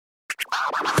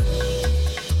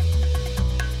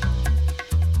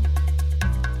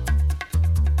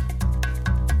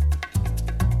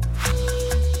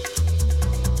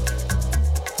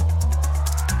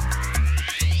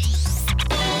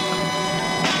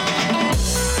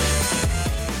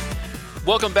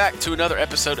Welcome back to another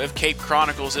episode of Cape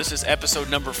Chronicles. This is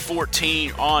episode number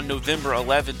 14 on November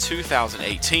 11,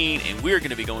 2018, and we're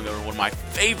going to be going over one of my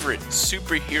favorite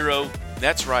superhero,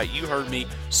 that's right, you heard me,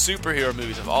 superhero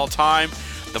movies of all time,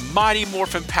 the Mighty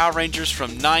Morphin Power Rangers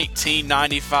from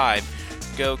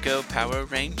 1995. Go, go, Power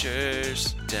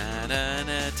Rangers.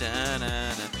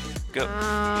 Da-da-da-da-da-da. Go.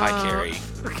 Hi, Carrie.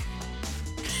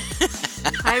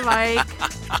 Hi, Mike.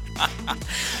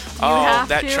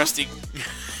 That trusty...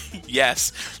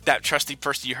 Yes, that trusty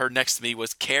person you heard next to me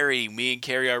was Carrie. Me and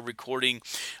Carrie are recording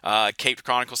Cape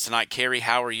Chronicles tonight. Carrie,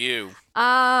 how are you?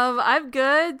 I'm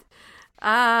good.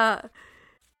 Would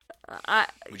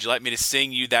you like me to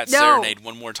sing you that serenade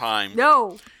one more time?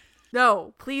 No,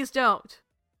 please don't.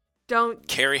 Don't.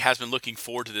 Carrie has been looking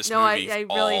forward to this movie I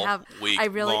really all have. week I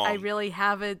long. really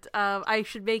haven't. I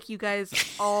should make you guys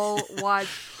all watch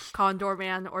Condor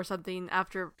Man or something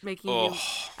after making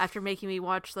me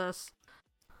watch this.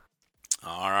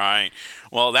 All right.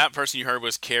 Well, that person you heard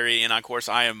was Carrie, and of course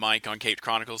I am Mike on Cape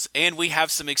Chronicles, and we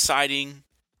have some exciting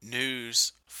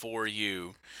news for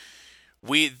you.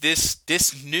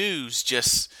 This news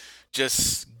just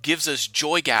gives us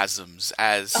joygasms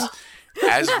as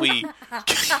we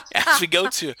go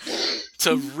to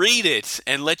read it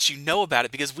and let you know about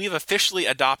it, because we have officially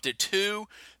adopted 2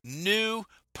 new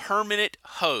permanent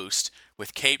hosts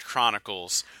with Cape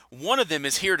Chronicles. One of them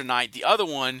is here tonight. The other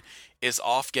one is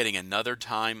off getting another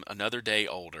day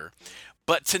older.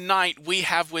 But tonight we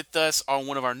have with us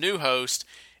one of our new hosts.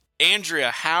 Andrea,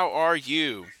 how are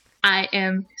you? I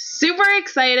am super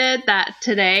excited that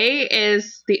today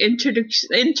is the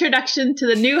introduction to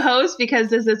the new host, because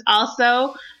this is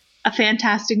also a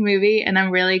fantastic movie and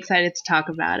I'm really excited to talk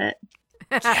about it.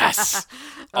 Yes.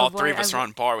 All three of us are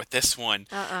on par with this one.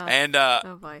 And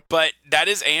but that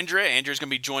is Andrea. Andrea's going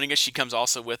to be joining us. She comes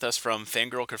also with us from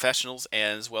Fangirl Confessionals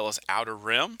as well as Outer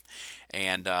Rim.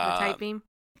 And Tight Beam?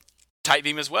 Tight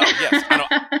Beam as well, yes.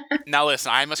 Now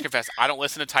listen, I must confess, I don't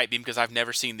listen to Tight Beam because I've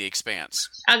never seen The Expanse.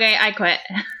 Okay, I quit.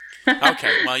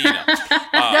 Okay, well, you know.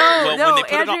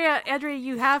 Andrea,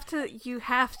 you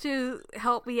have to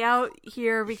help me out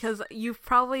here, because you've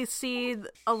probably seen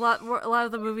a lot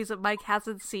of the movies that Mike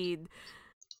hasn't seen.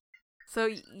 So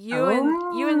you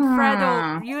and Fred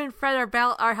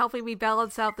are helping me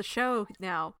balance out the show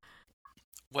now.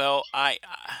 Well, I'm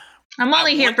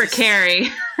only here for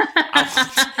Carrie.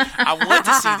 I want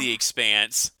to see The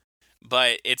Expanse,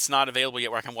 but it's not available yet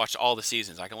where I can watch all the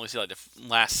seasons. I can only see like the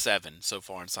last 7 so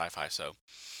far in Sci-Fi, so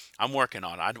I'm working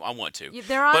on it. I want to.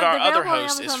 But our other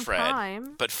host is Fred.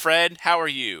 Prime. But Fred, how are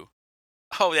you?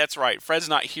 Oh, that's right. Fred's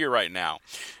not here right now.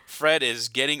 Fred is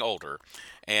getting older.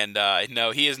 And no,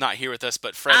 he is not here with us,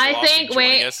 but Fred will also be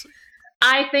joining us.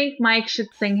 I think Mike should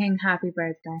sing him happy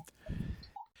birthday.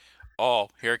 Oh,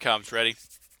 here it comes. Ready?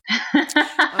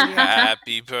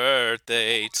 Happy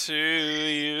birthday to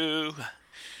you.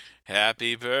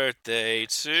 Happy birthday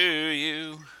to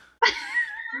you.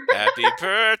 Happy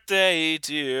birthday,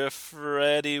 dear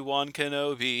Freddie One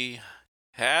Kenobi.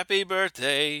 Happy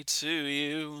birthday to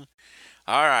you.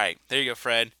 All right, there you go,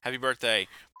 Fred. Happy birthday.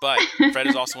 But Fred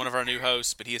is also one of our new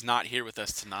hosts, but he is not here with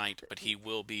us tonight, but he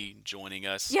will be joining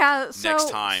us next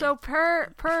time. So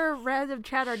per Random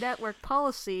Chatter Network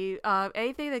policy,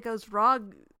 anything that goes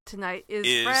wrong tonight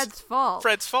is Fred's fault.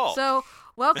 Fred's fault. So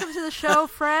welcome to the show,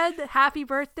 Fred. Happy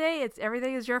birthday.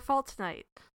 Everything is your fault tonight.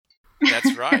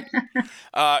 That's right.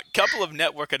 Couple of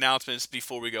network announcements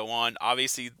before we go on.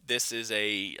 Obviously, this is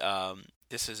a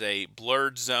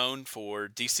blurred zone for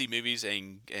DC movies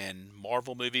and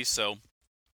Marvel movies, so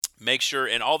make sure,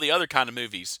 and all the other kind of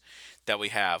movies that we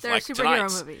have, They're like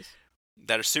superhero movies.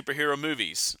 That are superhero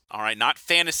movies. All right, not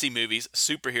fantasy movies,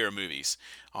 superhero movies.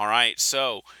 All right,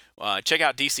 so check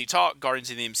out DC Talk,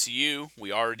 Guardians of the MCU.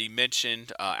 We already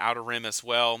mentioned Outer Rim as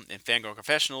well, and Fangirl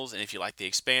Confessionals. And if you like The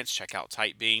Expanse, check out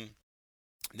Tight Beam.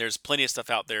 There's plenty of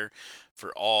stuff out there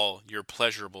for all your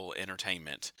pleasurable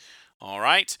entertainment. All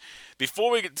right.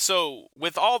 So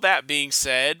with all that being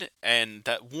said, and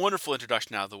that wonderful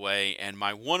introduction out of the way, and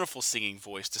my wonderful singing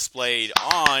voice displayed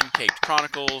on Cape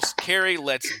Chronicles, Carrie,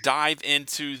 let's dive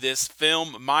into this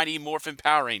film, Mighty Morphin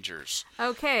Power Rangers.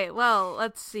 Okay, well,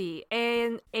 let's see.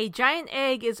 A giant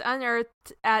egg is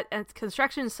unearthed at a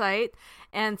construction site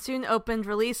and soon opened,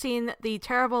 releasing the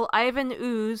terrible Ivan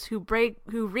Ooze, who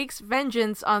wreaks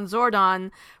vengeance on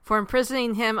Zordon for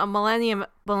imprisoning him a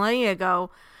millennia ago.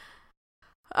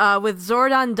 With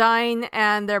Zordon dying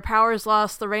and their powers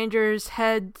lost, the Rangers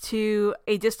head to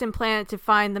a distant planet to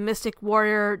find the mystic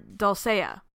warrior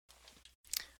Dulcea.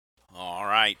 All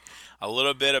right. a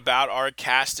little bit about our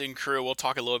cast and crew. We'll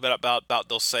talk a little bit about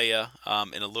Dulcea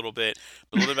in a little bit.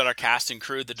 But a little bit about our cast and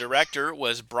crew. The director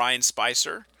was Brian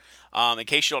Spicer. In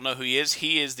case you don't know who he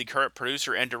is the current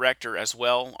producer and director as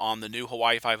well on the new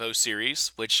Hawaii Five-0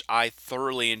 series, which I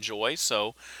thoroughly enjoy.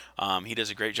 So he does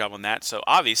a great job on that. So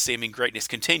obviously, I mean, greatness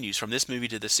continues from this movie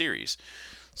to the series.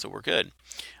 So we're good.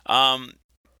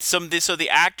 So the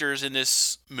actors in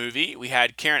this movie, we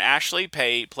had Karen Ashley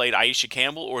played Aisha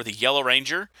Campbell, or the Yellow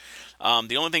Ranger.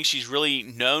 The only thing she's really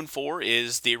known for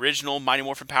is the original Mighty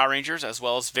Morphin Power Rangers, as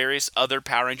well as various other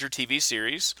Power Ranger TV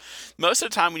series. Most of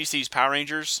the time when you see these Power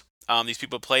Rangers, these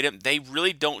people who played them, they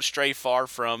really don't stray far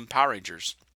from Power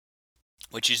Rangers,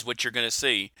 which is what you're going to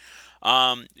see.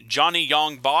 Johnny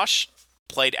Young Bosch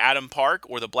played Adam Park,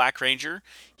 or the Black Ranger.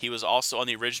 He was also on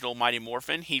the original Mighty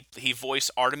Morphin. He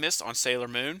voiced Artemis on Sailor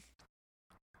Moon.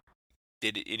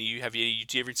 Have you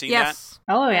ever seen that?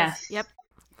 Oh yes. Yep.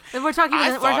 And we're talking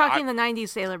the '90s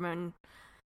Sailor Moon,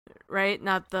 right?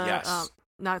 Not the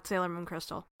not Sailor Moon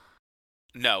Crystal.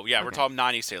 No, yeah, okay. We're talking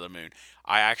 '90s Sailor Moon.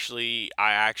 I actually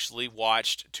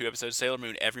watched 2 episodes of Sailor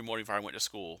Moon every morning before I went to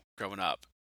school growing up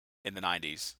in the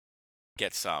 '90s.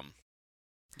 Get some.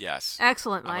 Yes.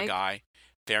 Excellent, Mike. I'm a guy.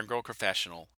 Fangirl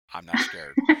professional. I'm not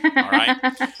scared. All right.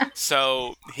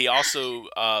 So he also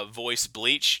voiced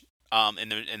Bleach. In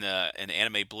the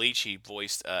anime Bleach, he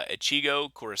voiced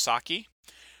Ichigo Kurosaki.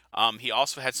 He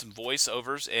also had some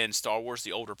voiceovers in Star Wars: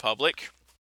 The Old Republic.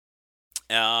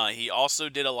 He also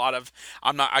did a lot of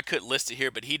I couldn't list it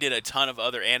here, but he did a ton of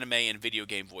other anime and video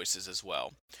game voices as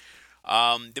well.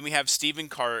 Then we have Steven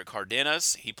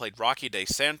Cardenas. He played Rocky de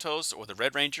Santos, or the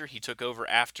Red Ranger. He took over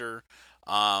after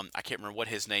I can't remember what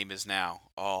his name is now.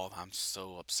 Oh, I'm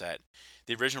so upset.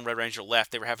 The original Red Ranger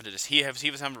left. They were having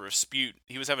he was having a dispute.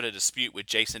 He was having a dispute with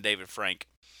Jason David Frank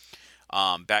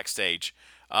backstage.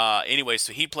 Anyway,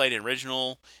 so he played in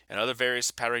original and other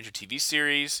various Power Ranger TV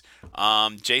series.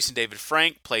 Jason David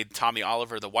Frank played Tommy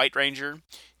Oliver, the White Ranger.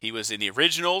 He was in the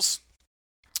originals,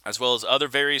 as well as other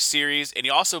various series, and he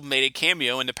also made a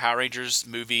cameo in the Power Rangers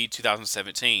movie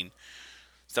 2017.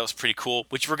 So that was pretty cool,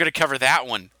 which we're going to cover that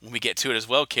one when we get to it as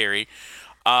well, Carrie.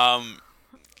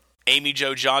 Amy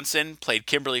Jo Johnson played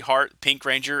Kimberly Hart, Pink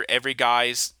Ranger, every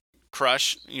guy's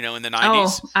crush, in the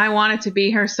 90s. Oh, I wanted to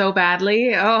be her so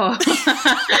badly. Oh.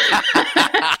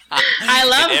 I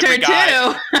loved her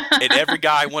too. And every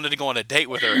guy wanted to go on a date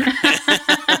with her.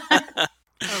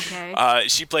 Okay.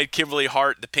 She played Kimberly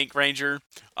Hart, the Pink Ranger.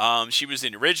 She was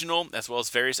in the original, as well as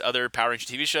various other Power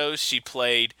Ranger TV shows. She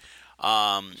played...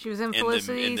 she was in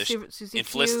Felicity, Susie in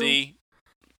Felicity.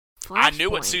 I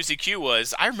knew what Susie Q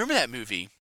was. I remember that movie.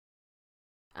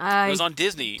 It was on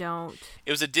Disney. Don't.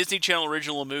 It was a Disney Channel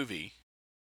original movie.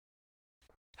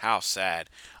 How sad.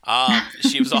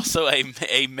 She was also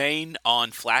a main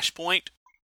on Flashpoint,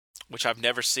 which I've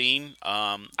never seen.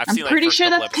 I'm pretty sure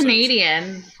that's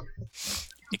Canadian.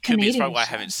 It could be. It's probably why I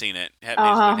haven't seen it.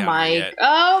 Oh, Mike.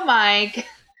 Oh, Mike.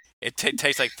 It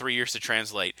takes like 3 years to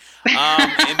translate.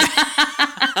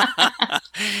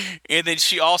 And then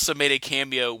she also made a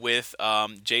cameo with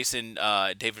Jason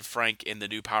David Frank in the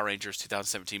new Power Rangers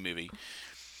 2017 movie.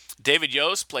 David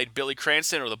Yost played Billy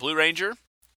Cranston, or the Blue Ranger.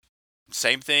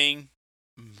 Same thing.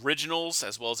 Originals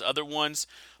as well as other ones.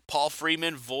 Paul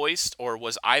Freeman voiced or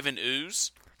was Ivan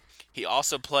Ooze. He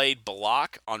also played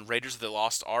Balak on Raiders of the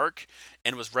Lost Ark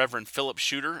and was Reverend Philip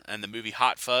Shooter in the movie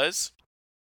Hot Fuzz.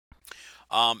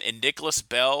 And Nicholas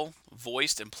Bell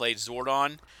voiced and played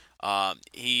Zordon.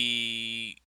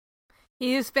 He's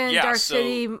been in Dark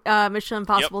City, Mission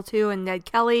Impossible 2, and Ned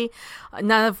Kelly,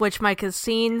 none of which Mike has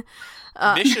seen.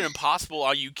 Mission Impossible,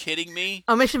 are you kidding me?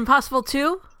 Oh, Mission Impossible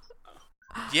 2?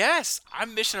 Yes,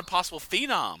 I'm Mission Impossible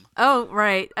phenom. Oh,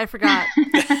 right. I forgot.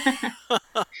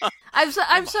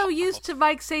 I'm so used to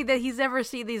Mike saying that he's never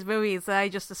seen these movies that I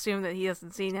just assume that he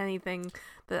hasn't seen anything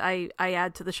that I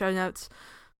add to the show notes.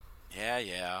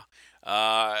 Yeah.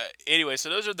 Anyway, so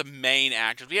those are the main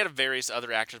actors. We had various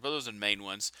other actors, but those are the main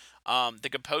ones. The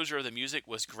composer of the music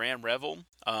was Graham Revel.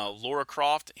 Laura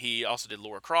Croft, he also did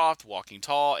Laura Croft, Walking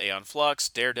Tall, Aeon Flux,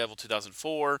 Daredevil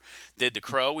 2004, did The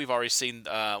Crow. We've already seen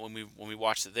when we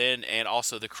watched it then, and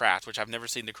also The Craft, which I've never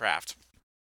seen The Craft.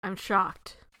 I'm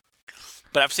shocked.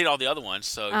 But I've seen all the other ones,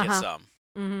 so get some.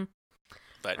 Mm-hmm.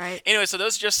 But right. Anyway, so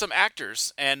those are just some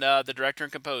actors and the director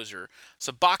and composer.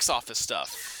 Some box office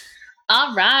stuff.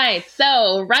 All right.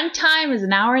 So runtime is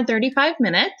 1 hour and 35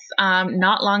 minutes.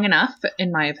 Not long enough,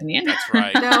 in my opinion. That's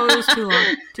right. No, it was too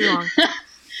long.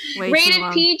 Way Rated too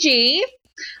long. PG.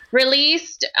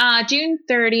 Released June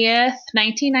 30th,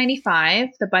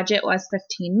 1995. The budget was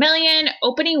 $15 million.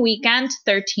 Opening weekend,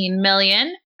 $13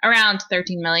 million. around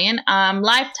 13 million.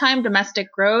 Lifetime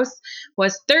domestic gross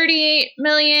was 38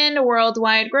 million.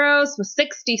 Worldwide gross was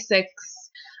 66.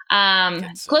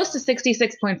 Close to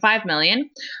 66.5 million.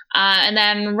 And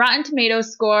then Rotten Tomatoes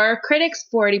score, critics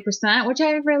 40%, which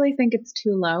I really think it's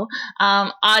too low.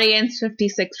 Audience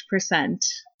 56%.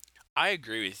 I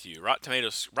agree with you. Rotten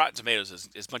Tomatoes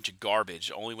is a bunch of garbage,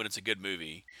 only when it's a good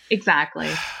movie. Exactly.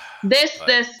 This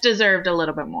deserved a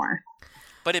little bit more.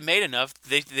 But it made enough.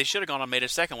 They should have gone and made a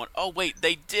second one. Oh, wait,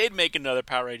 they did make another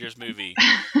Power Rangers movie.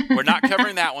 We're not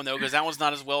covering that one, though, because that one's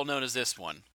not as well known as this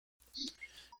one.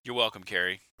 You're welcome,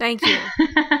 Carrie. Thank you.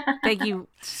 Thank you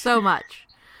so much.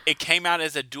 It came out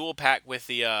as a dual pack with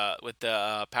the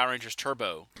Power Rangers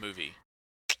Turbo movie.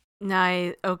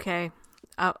 Nice. Okay.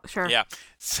 Oh, sure. Yeah.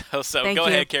 So Thank go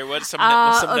you. ahead, Carrie. What's some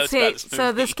notes about this movie?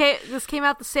 So this came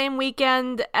out the same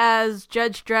weekend as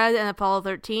Judge Dredd and Apollo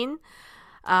 13.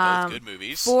 Both good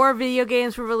movies. 4 video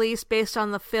games were released based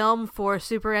on the film for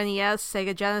Super NES,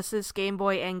 Sega Genesis, Game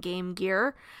Boy, and Game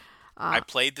Gear. I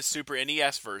played the Super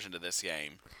NES version of this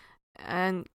game.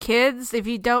 And kids, if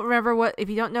you don't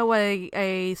know what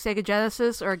a Sega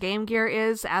Genesis or a Game Gear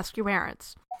is, ask your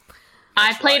parents.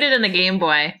 I played it in the Game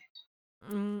Boy.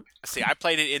 See, I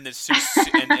played it in the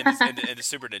in the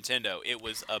Super Nintendo. It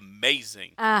was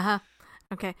amazing.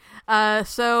 Okay.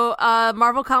 So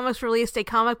Marvel Comics released a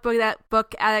comic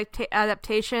book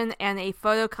adaptation and a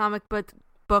photo comic book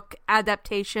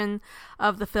adaptation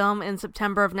of the film in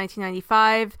September of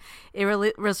 1995. It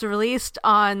was released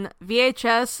on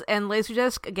VHS and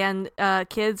Laserdisc. Again,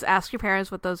 kids, ask your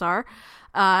parents what those are.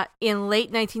 In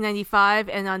late 1995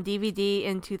 and on DVD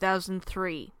in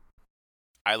 2003.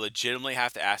 I legitimately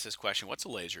have to ask this question. What's a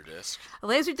Laserdisc? A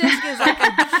Laserdisc is like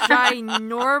a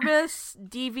ginormous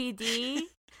DVD.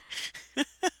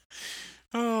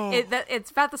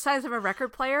 It's about the size of a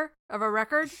record player, of a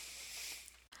record.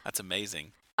 That's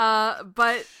amazing.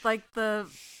 But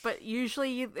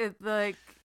usually the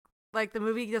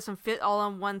movie doesn't fit all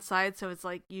on one side, so it's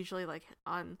usually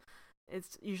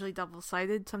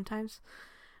double-sided sometimes.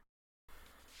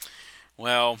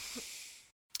 Well,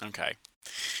 okay.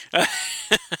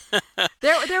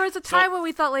 There was a time when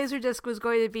we thought Laserdisc was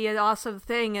going to be an awesome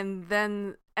thing, and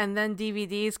then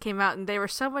DVDs came out and they were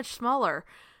so much smaller.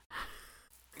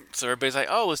 So everybody's like,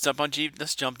 "Oh, let's jump on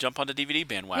the DVD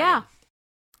bandwagon." Yeah.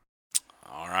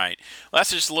 All right. Well,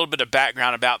 that's just a little bit of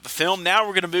background about the film. Now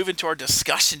we're going to move into our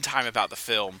discussion time about the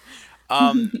film.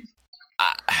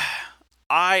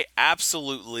 I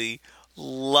absolutely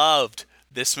loved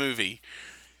this movie.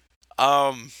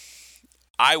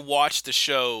 I watched the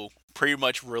show pretty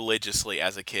much religiously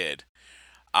as a kid.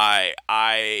 I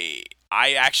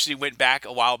actually went back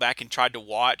a while back and tried to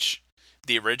watch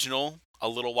the original a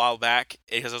little while back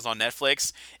because it was on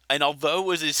Netflix. And although it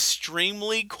was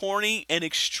extremely corny and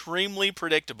extremely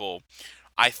predictable,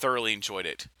 I thoroughly enjoyed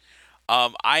it.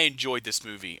 I enjoyed this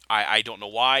movie. I don't know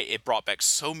why. It brought back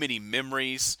so many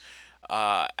memories.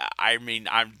 I'm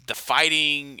the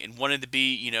fighting and wanted to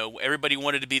be, everybody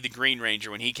wanted to be the Green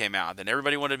Ranger when he came out. Then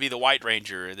everybody wanted to be the White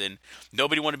Ranger. And then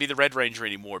nobody wanted to be the Red Ranger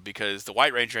anymore because the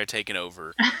White Ranger had taken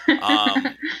over.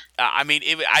 I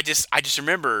just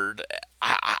remembered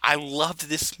I loved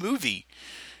this movie.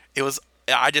 It was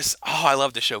I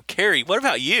love the show. Carrie, what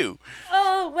about you?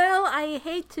 Oh, well, I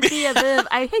hate to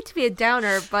be a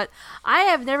downer, but I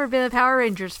have never been a Power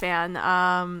Rangers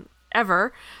fan.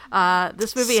 Ever.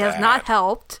 This movie has not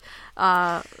helped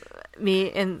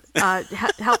me and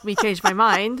helped me change my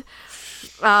mind.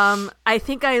 I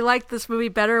think I liked this movie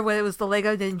better when it was the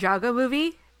Lego Ninjago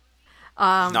movie.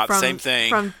 Not the same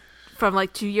thing. From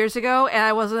like 2 years ago, and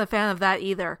I wasn't a fan of that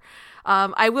either.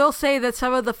 I will say that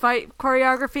some of the fight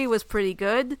choreography was pretty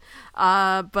good,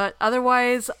 but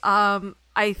otherwise,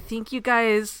 I think you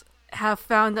guys have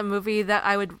found a movie that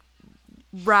I would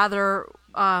rather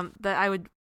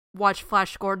watch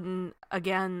Flash Gordon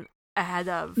again ahead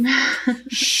of.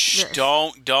 Shh!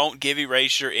 Don't give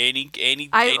Erasure any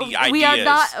ideas. We are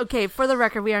not okay. For the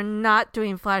record, we are not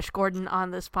doing Flash Gordon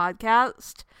on this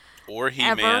podcast or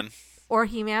He-Man or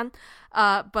He-Man.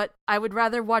 But I would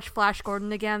rather watch Flash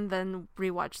Gordon again than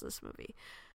rewatch this movie.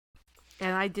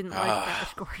 And I didn't like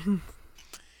Flash Gordon.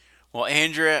 Well,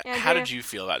 Andrea, how did you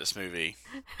feel about this movie?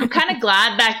 I'm kind of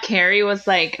glad that Carrie was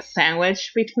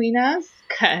sandwiched between us.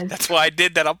 That's why I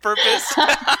did that on purpose.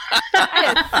 I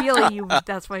had a feeling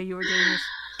that's why you were doing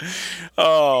this.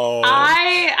 Oh.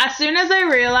 As soon as I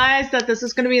realized that this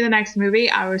was going to be the next movie,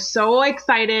 I was so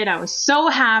excited. I was so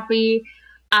happy.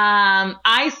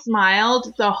 I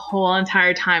smiled the whole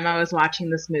entire time I was watching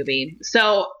this movie.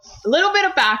 So, a little bit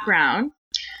of background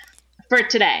for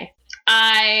today.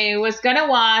 I was going to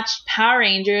watch Power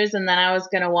Rangers, and then I was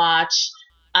going to watch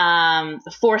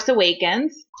The Force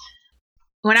Awakens.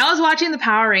 When I was watching the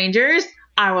Power Rangers,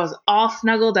 I was all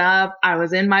snuggled up. I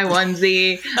was in my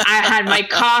onesie. I had my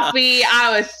coffee.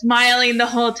 I was smiling the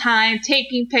whole time,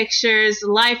 taking pictures,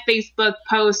 live Facebook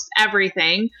posts,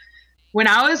 everything. When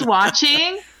I was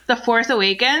watching The Force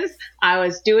Awakens, I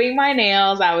was doing my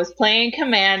nails. I was playing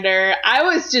Commander. I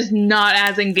was just not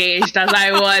as engaged as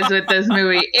I was with this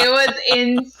movie. It was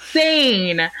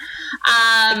insane.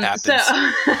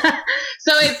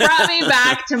 So it brought me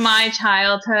back to my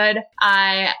childhood.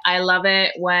 I love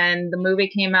it. When the movie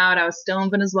came out, I was still in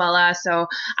Venezuela, so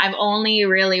I've only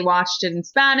really watched it in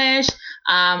Spanish.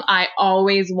 I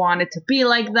always wanted to be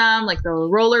like them. Like the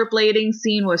rollerblading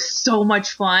scene was so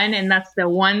much fun, and that's the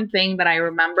one thing that I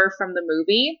remember from the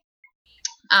movie.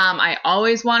 I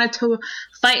always wanted to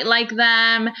fight like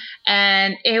them,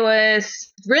 and it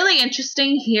was really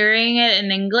interesting hearing it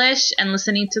in English and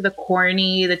listening to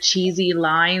the cheesy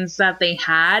lines that they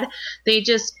had. They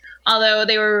just, although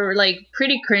they were like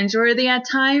pretty cringeworthy at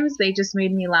times, they just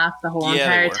made me laugh the whole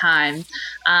entire time.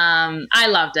 I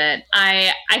loved it.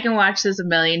 I can watch this a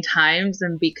million times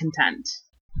and be content.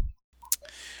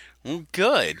 Well,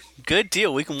 good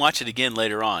deal. We can watch it again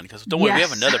later on, because don't worry, we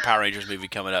have another Power Rangers movie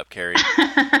coming up, Carrie.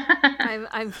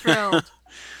 I'm thrilled.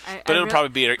 But it'll probably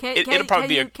be.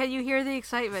 Can you hear the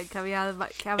excitement coming out of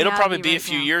my? It'll probably be a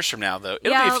few years from now, though.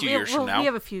 It'll be a few years from now. We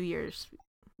have a few years.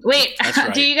 Wait, That's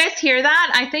right. Do you guys hear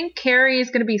that? I think Carrie is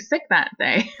going to be sick that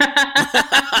day.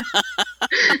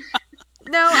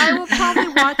 No, I will probably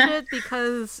watch it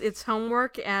because it's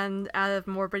homework and out of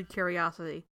morbid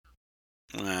curiosity.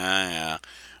 Yeah.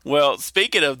 Well,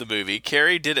 speaking of the movie,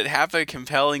 Carrie, did it have a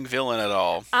compelling villain at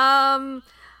all?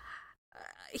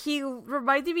 He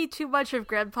reminded me too much of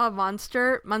Grandpa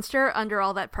Munster under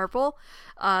all that purple.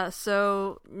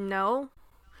 So no.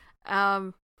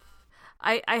 I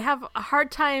have a hard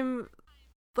time,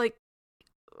 like,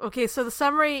 okay, so the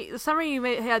summary you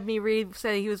had me read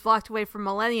said he was locked away for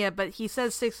millennia, but he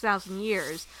says 6,000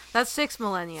 years. That's 6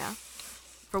 millennia,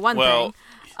 for one thing.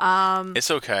 It's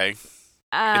okay.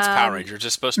 It's Power Rangers.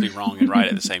 It's supposed to be wrong and right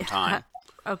at the same time.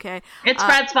 Okay. It's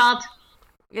Fred's fault.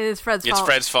 It is Fred's fault. It's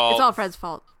Fred's fault. It's all Fred's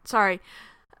fault. Sorry,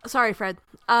 Fred.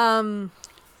 Yeah,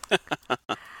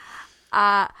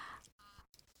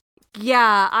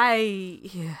 I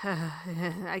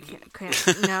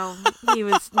can't. No, he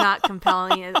was not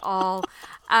compelling at all.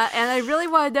 And I really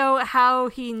want to know how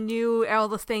he knew all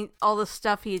the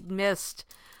stuff he had missed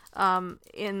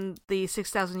in the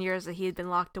 6,000 years that he had been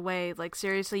locked away. Like,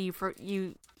 seriously, you've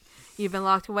been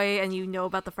locked away and you know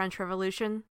about the French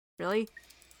Revolution? Really?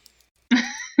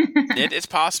 It's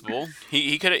possible.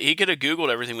 He could have Googled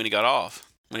everything when he got out.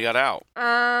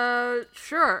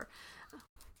 Sure.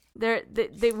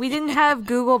 We didn't have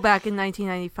Google back in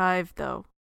 1995, though.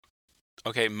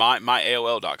 Okay, my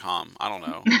AOL.com. I don't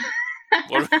know.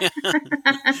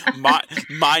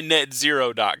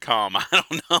 mynetzero.com. I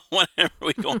don't know. Whatever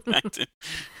we go back to.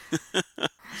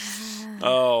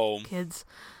 Oh, kids.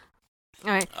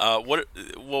 All right. What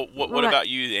about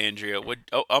you, Andrea?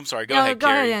 I'm sorry. Go ahead, Go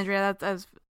Carrie. ahead, Andrea. That's.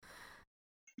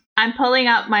 I'm pulling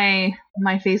up my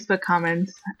Facebook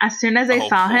comments. As soon as I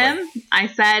saw him, I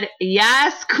said,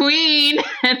 "Yes, Queen,"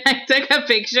 and I took a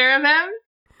picture of him.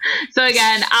 So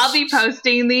again, I'll be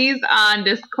posting these on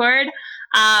Discord.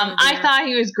 I thought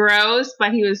he was gross,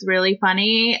 but he was really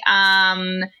funny.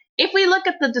 If we look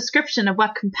at the description of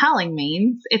what compelling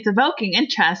means, it's evoking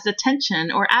interest, attention,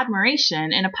 or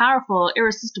admiration in a powerful,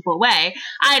 irresistible way.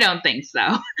 I don't think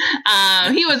so.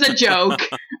 He was a joke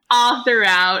all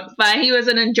throughout, but he was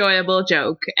an enjoyable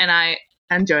joke, and I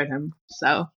enjoyed him.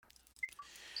 So,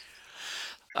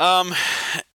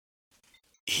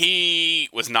 he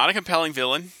was not a compelling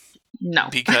villain. No.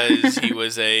 Because he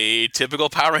was a typical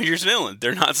Power Rangers villain.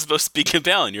 They're not supposed to be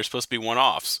compelling. You're supposed to be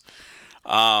one-offs.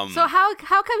 So how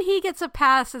come he gets a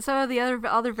pass and some of the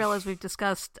other villains we've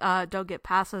discussed don't get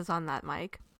passes on that,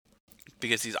 Mike?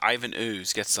 Because he's Ivan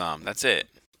Ooze gets some. That's it.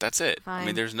 Fine. I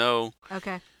mean, there's no.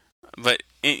 Okay. But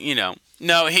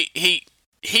no, he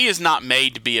is not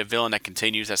made to be a villain that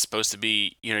continues. That's supposed to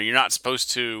be. You're not supposed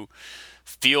to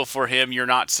feel for him. You're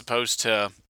not supposed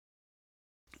to.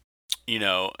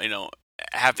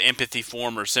 Have empathy for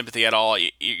him or sympathy at all.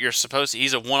 You're supposed to,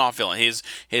 he's a one-off villain.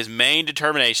 His main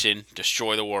determination,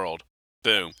 destroy the world.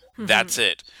 Boom. Mm-hmm. That's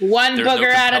it. One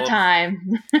booger at a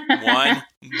time. One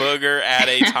booger at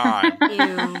a time.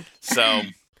 Ew. So,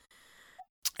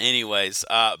 anyways,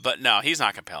 but no, he's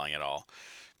not compelling at all.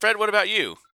 Fred, what about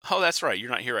you? Oh, that's right. You're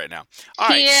not here right now. All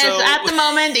right, he is at the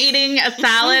moment eating a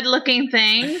salad-looking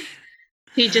thing.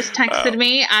 He just texted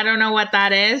me. I don't know what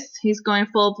that is. He's going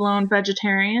full-blown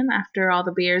vegetarian after all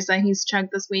the beers that he's chugged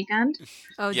this weekend.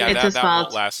 Oh, Yeah, It's his that fault.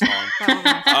 won't last long.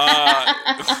 That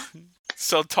one was-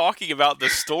 So talking about the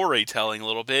storytelling a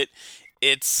little bit,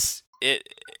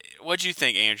 what'd you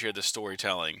think, Andrea, the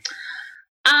storytelling?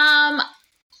 I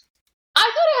thought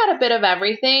it had a bit of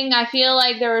everything. I feel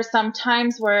like there were some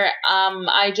times where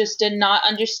I just did not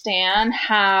understand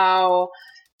how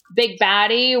Big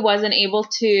Baddie wasn't able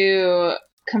to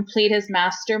complete his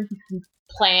master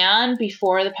plan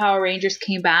before the Power Rangers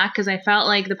came back, because I felt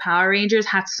like the Power Rangers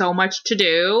had so much to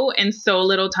do in so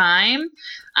little time.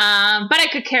 But I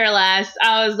could care less.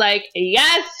 I was like,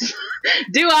 yes,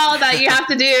 do all that you have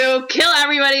to do, kill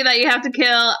everybody that you have to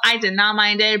kill. I did not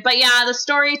mind it. But yeah, the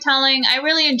storytelling, I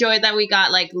really enjoyed that we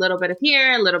got like a little bit of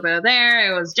here, a little bit of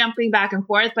there. It was jumping back and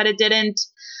forth, but it didn't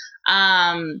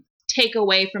take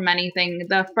away from anything.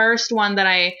 The first one that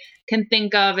I can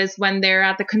think of is when they're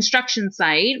at the construction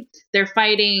site. They're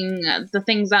fighting the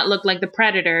things that look like the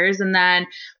predators, and then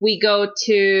we go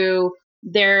to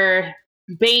their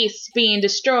base being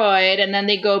destroyed, and then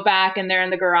they go back and they're in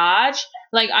the garage.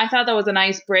 Like, I thought that was a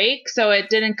nice break, so it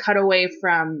didn't cut away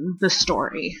from the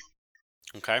story.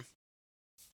 Okay.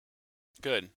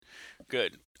 Good.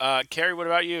 Carrie, what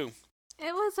about you?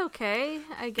 It was okay,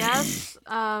 I guess.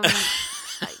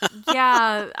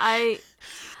 Yeah,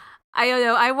 I don't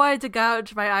know. I wanted to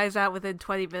gouge my eyes out within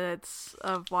 20 minutes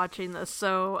of watching this,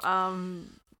 so I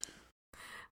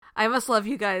must love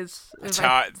you guys.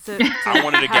 I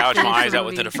wanted to gouge my eyes out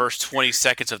within the first 20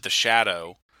 seconds of The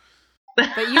Shadow.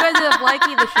 But you ended up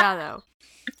liking The Shadow.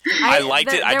 I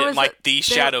liked it. I didn't like the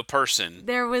Shadow person.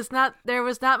 There was not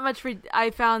much I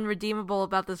found redeemable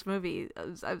about this movie.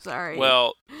 I'm sorry.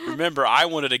 Well, remember, I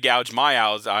wanted to gouge my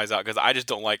eyes out because I just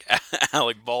don't like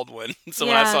Alec Baldwin. So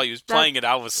when I saw he was playing it,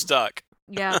 I was stuck.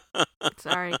 Yeah.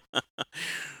 Sorry.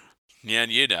 Yeah,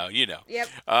 you know. Yep.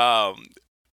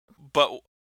 But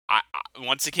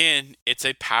once again, it's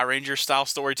a Power Ranger style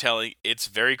storytelling. It's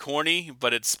very corny,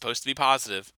 but it's supposed to be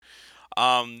positive.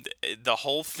 The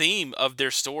whole theme of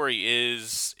their story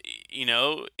is,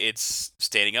 it's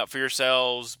standing up for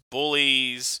yourselves,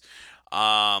 bullies,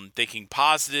 thinking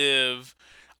positive.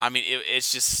 I mean,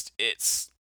 it's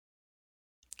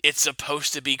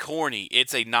supposed to be corny.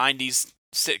 It's a 90s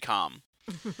sitcom,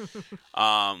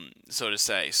 so to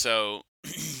say. So,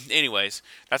 anyways,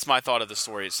 that's my thought of the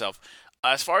story itself.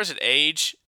 As far as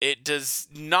it does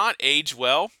not age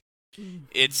well.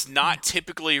 It's not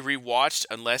typically rewatched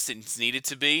unless it's needed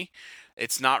to be.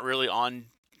 It's not really on.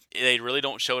 They really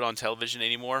don't show it on television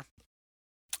anymore.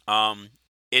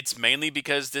 It's mainly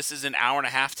because this is an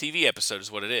hour-and-a-half TV episode,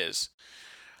 is what it is.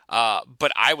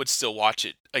 But I would still watch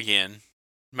it again.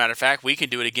 Matter of fact, we can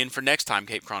do it again for next time,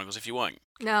 Cape Chronicles, if you want.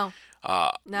 No.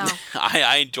 No.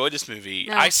 I enjoyed this movie.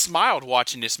 No. I smiled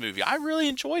watching this movie. I really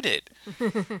enjoyed it.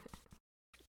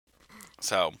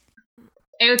 So.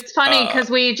 It's funny because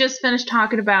we just finished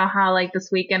talking about how like this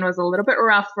weekend was a little bit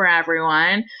rough for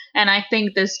everyone, and I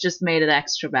think this just made it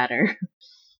extra better.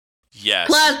 Yes.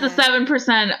 Plus the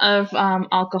 7% of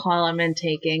alcohol I'm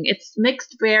intaking. It's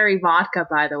mixed berry vodka,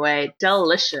 by the way.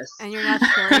 Delicious. And you're not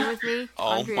sharing with me?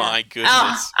 Oh Andrea? My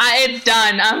goodness. Oh, it's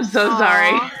done. I'm so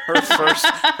sorry. Her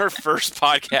first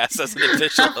podcast as an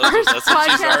official host.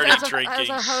 She's already drinking. As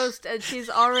a host, and she's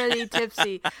already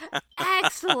tipsy.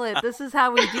 Excellent. This is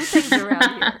how we do things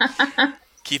around here.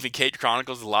 Keeping Cape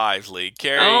Chronicles lively.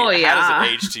 Carrie, how does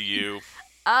it age to you?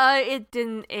 It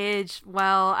didn't age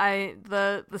well.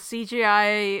 The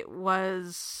CGI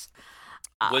was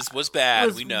bad.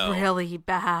 Was we know, really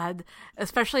bad.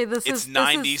 Especially It's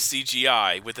 90s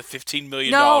CGI with a $15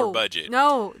 million budget.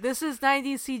 No, this is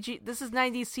 90s CG. This is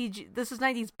 90s CG. This is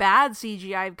 90s bad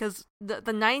CGI because the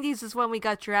 90s is when we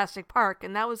got Jurassic Park,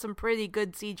 and that was some pretty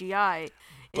good CGI.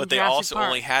 But they Jurassic also Park.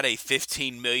 only had a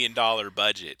 $15 million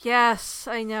budget. Yes,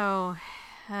 I know.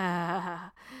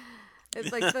 It's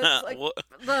like, a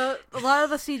lot of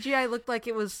the CGI looked like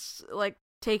it was like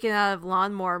taken out of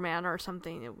Lawnmower Man or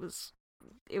something. It was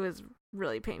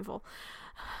really painful.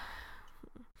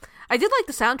 I did like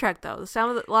the soundtrack though. A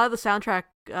lot of the soundtrack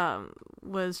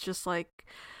was just like.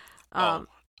 I'm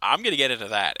gonna get into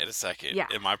that in a second. Yeah.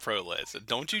 In my pro list.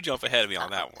 Don't you jump ahead of me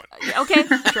on that one. Okay,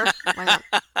 sure. Why not?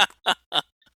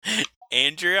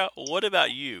 Andrea, what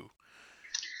about you?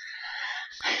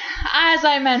 As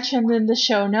I mentioned in the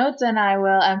show notes, and I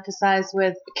will emphasize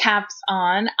with caps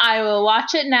on, I will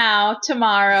watch it now,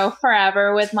 tomorrow,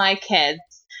 forever with my kids.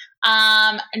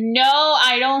 No,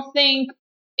 I don't think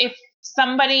if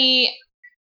somebody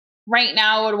right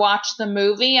now would watch the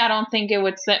movie, I don't think it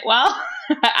would sit well.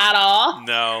 at all.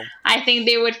 No. I think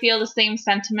they would feel the same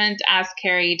sentiment as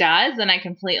Carrie does, and I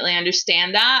completely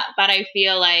understand that. But I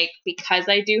feel like because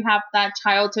I do have that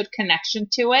childhood connection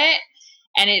to it,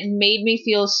 and it made me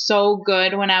feel so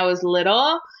good when I was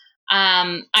little,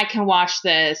 I can watch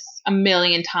this a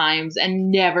million times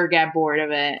and never get bored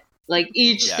of it. Like,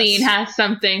 each scene has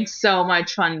something so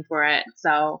much fun for it.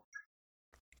 So,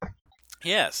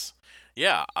 yes,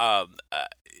 yeah.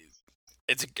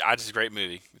 It's a great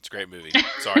movie. It's a great movie.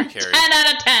 Sorry, Carrie. 10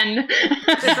 out of 10.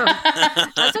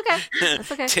 That's okay.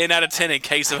 That's okay. 10 out of 10 in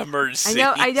case of emergency.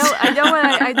 I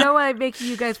know what I'm making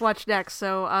you guys watch next.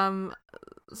 So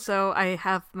so I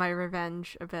have my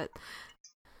revenge a bit.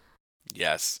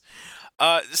 Yes.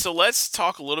 So let's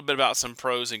talk a little bit about some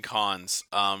pros and cons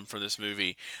for this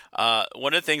movie.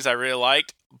 One of the things I really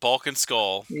liked, Bulk and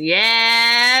Skull.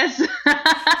 Yes.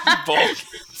 Bulk and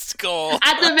Skull.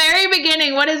 At the very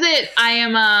beginning, what is it? I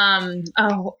am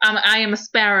a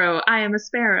sparrow. I am a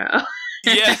sparrow.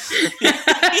 Yes.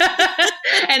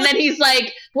 And then he's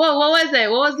like, "Whoa, what was it?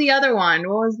 What was the other one?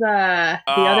 What was the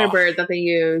other bird that they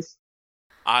used?"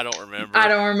 I don't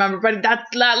remember. But that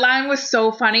line was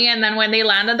so funny. And then when they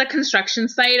land at the construction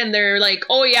site and they're like,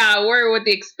 "Oh yeah, we're with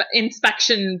the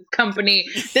inspection company.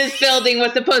 This building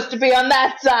was supposed to be on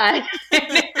that side."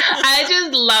 I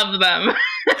just love them.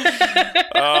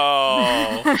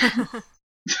 Oh.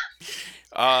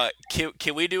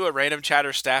 Can we do a random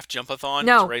chatter staff jump-a-thon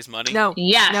to raise money? No.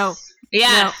 Yes. No.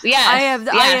 Yes. No. Yes.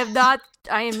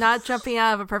 I am not jumping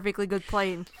out of a perfectly good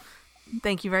plane.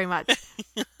 Thank you very much.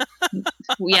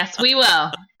 Yes, we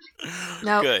will.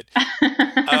 No. Good.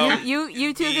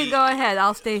 You two can go ahead.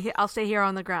 I'll stay here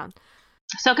on the ground.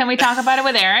 So can we talk about it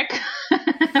with Eric?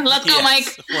 Let's go,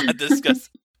 Mike.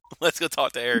 Let's go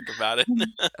talk to Eric about it.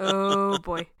 Oh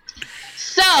boy.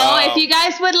 So if you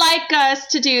guys would like us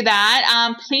to do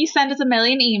that, please send us a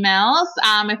million emails.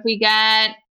 If we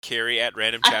get Carrie at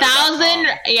 1,000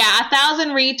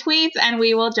 retweets, and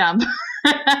we will jump.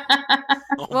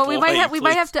 Well, we might have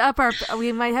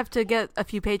to get a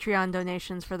few Patreon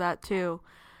donations for that too.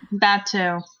 That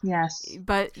too, yes.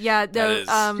 But yeah, no.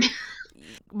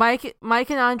 Mike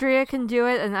and Andrea can do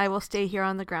it, and I will stay here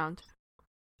on the ground.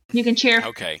 You can cheer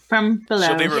from below.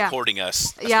 She'll be recording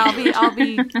us. Yeah, I'll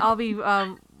be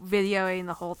videoing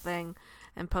the whole thing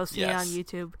and posting it on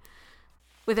YouTube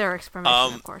with Eric's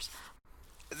permission, of course.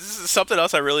 This is something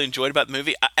else I really enjoyed about the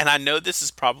movie, and I know this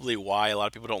is probably why a lot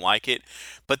of people don't like it,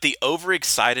 but the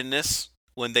overexcitedness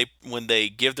when they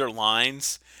give their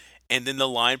lines, and then the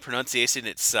line pronunciation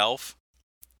itself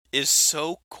is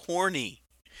so corny.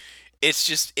 It's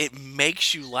just, it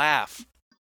makes you laugh.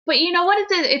 But you know what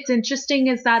it's interesting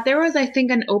is that there was, I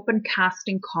think, an open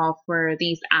casting call for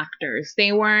these actors.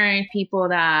 They weren't people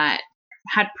that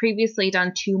had previously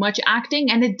done too much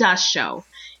acting, and it does show.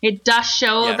 It does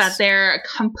show that they're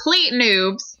complete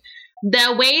noobs.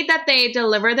 The way that they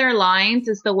deliver their lines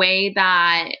is the way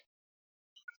that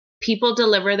people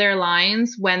deliver their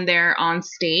lines when they're on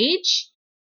stage.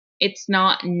 It's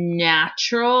not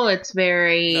natural. It's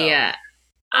very...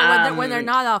 when they're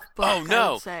not off book. Oh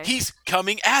no, he's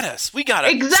coming at us. We gotta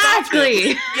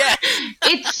exactly. Stop him. Yes,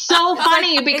 it's so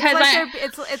funny because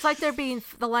it's like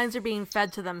the lines are being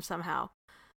fed to them somehow.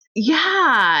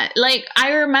 Yeah, like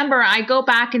I remember I go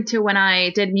back into when I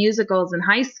did musicals in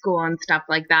high school and stuff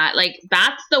like that. Like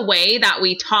that's the way that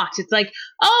we talked. It's like,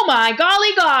 oh my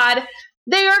golly God,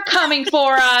 they are coming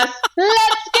for us.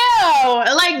 Let's go.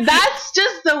 Like that's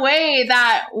just the way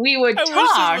that we would talk.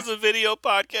 I wish this was a video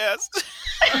podcast.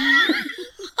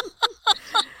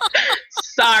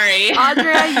 Sorry.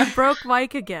 Andrea, you broke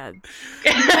Mike again.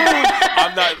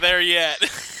 I'm not there yet.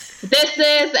 This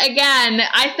is, again,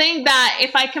 I think that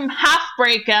if I can half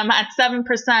break him at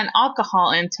 7%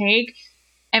 alcohol intake,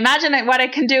 imagine what I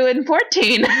can do in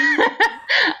 14.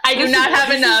 I do not have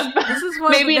enough. This is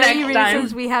one Maybe of the many next time.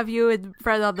 reasons we have you and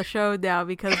Fred on the show now,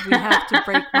 because we have to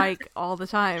break Mike all the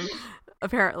time,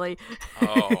 apparently.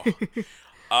 Back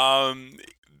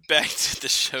to the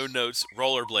show notes,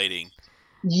 rollerblading.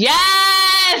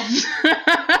 Yes!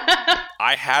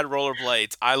 I had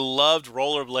rollerblades. I loved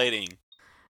rollerblading.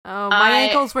 Oh, my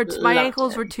ankles were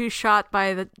too shot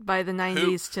by the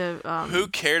 90s to Who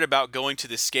cared about going to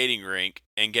the skating rink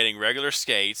and getting regular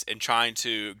skates and trying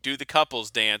to do the couples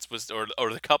dance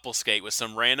or the couple skate with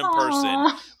some random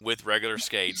person with regular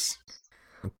skates?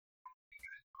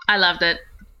 I loved it.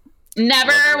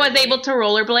 Never was able to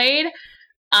rollerblade.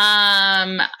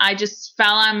 I just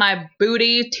fell on my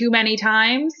booty too many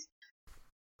times.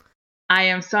 I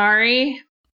am sorry.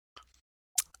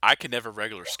 I could never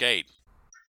regular skate.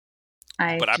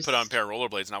 But I put on a pair of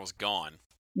rollerblades and I was gone.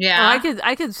 Yeah.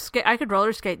 I could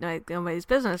roller skate, nobody's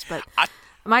business, but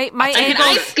my I can ankles.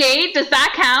 ice skate. Does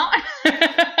that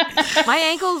count? My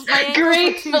ankles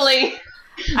Gracefully.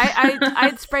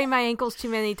 I'd sprained my ankles too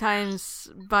many times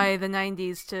by the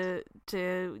 90s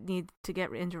to need to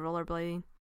get into rollerblading.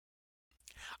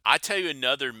 I tell you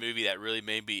another movie that really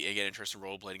made me get interested in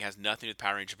rollerblading. It has nothing to do with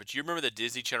Power Rangers, but you remember the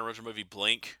Disney Channel original movie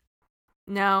Blink?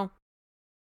 No.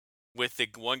 With the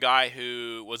one guy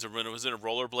who was in a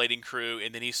rollerblading crew,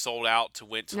 and then he sold out to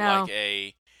went to No. like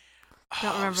a.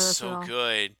 Don't remember this so at all.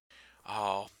 good.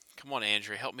 Oh, come on,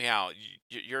 Andrew, help me out.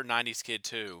 You're a '90s kid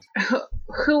too.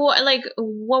 Who like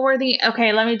what were the?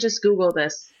 Okay, let me just Google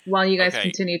this while you guys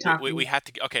continue talking. We have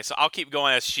to. Okay, so I'll keep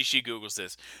going as she Googles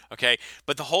this. Okay,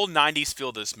 but the whole '90s feel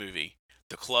of this movie,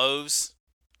 the clothes.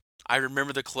 I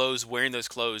remember the clothes, wearing those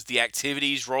clothes, the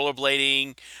activities,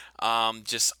 rollerblading,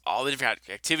 just all the different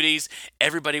activities.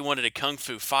 Everybody wanted a kung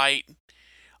fu fight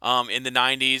in the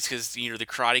 90s because, the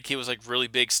Karate Kid was like really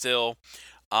big still.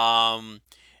 And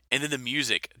then the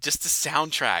music, just the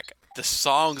soundtrack, the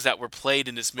songs that were played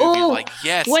in this movie. Ooh,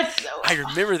 yes, I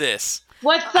remember this.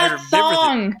 What's that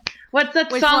song? What's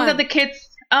that Which song one? that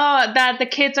the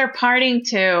kids are partying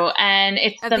to? And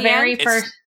it's At the the very end?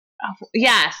 first.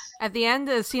 Yes. At the end,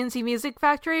 the CNC Music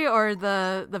Factory or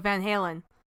the Van Halen?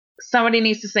 Somebody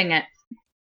needs to sing it.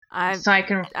 So I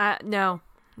can. No.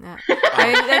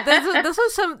 This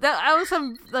was some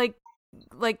like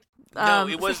No,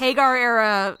 it was Hagar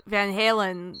era Van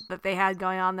Halen that they had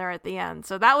going on there at the end.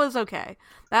 So that was okay.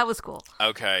 That was cool.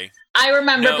 okay. I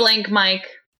remember Blink, Mike.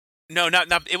 No,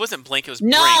 not it wasn't Blink. It was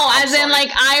No, Brink. as in like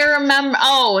I remember.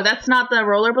 Oh, that's not the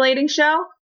rollerblading show.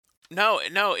 No,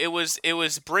 it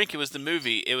was Brink. It was the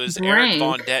movie. It was Brink. Eric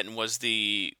Von Detten was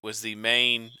the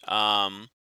main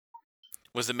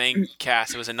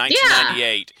cast. It was in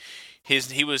 1998.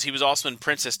 He was also in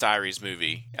Princess Diaries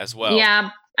movie as well.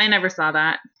 Yeah, I never saw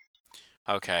that.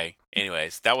 Okay.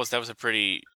 Anyways, that was a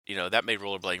pretty, that made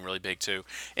rollerblading really big too.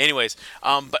 Anyways,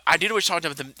 but I do know what you're talking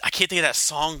about. I can't think of that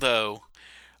song though.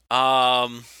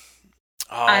 I'm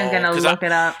gonna look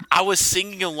it up. I was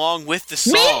singing along with the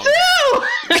song. Me too.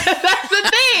 That's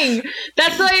the thing.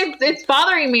 That's why it's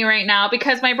bothering me right now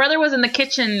because my brother was in the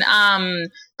kitchen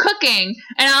cooking,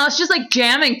 and I was just like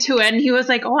jamming to it, and he was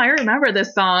like, "Oh, I remember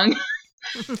this song."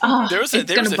 There was a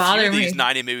few of these me.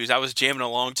 90 movies I was jamming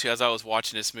along to as I was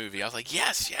watching this movie. I was like,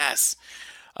 yes.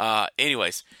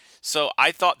 Anyways, so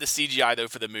I thought the CGI though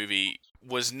for the movie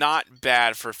was not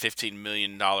bad for a $15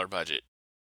 million budget.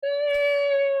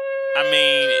 I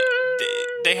mean,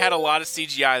 they had a lot of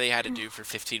CGI they had to do for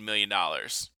 $15 million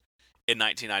in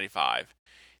 1995.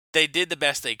 They did the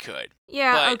best they could.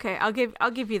 Yeah, okay,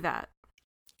 I'll give you that.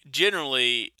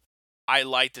 Generally, I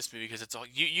like this movie because it's all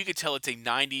you could tell it's a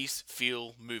 90s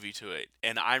feel movie to it.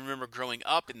 And I remember growing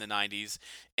up in the 90s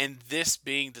and this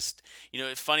being this,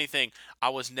 funny thing, I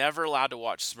was never allowed to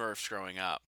watch Smurfs growing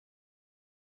up.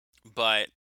 But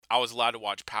I was allowed to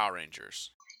watch Power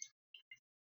Rangers.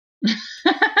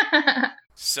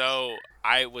 So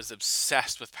I was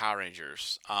obsessed with Power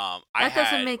Rangers. That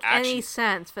doesn't make any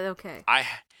sense, but okay.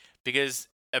 Because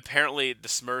apparently the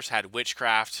Smurfs had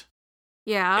witchcraft.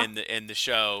 Yeah. In the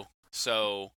show.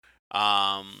 So,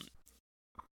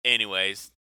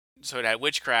 anyways, so it had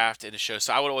witchcraft in the show.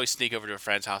 So I would always sneak over to a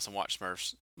friend's house and watch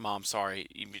Smurfs. Mom, sorry,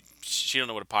 she don't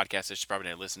know what a podcast is. She probably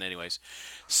didn't listen anyways.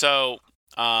 So,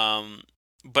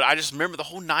 but I just remember the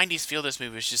whole 90s feel of this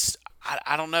movie was just,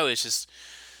 I don't know, it's just,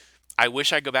 I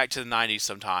wish I could go back to the 90s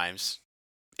sometimes,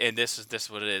 and this is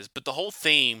what it is. But the whole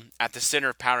theme at the center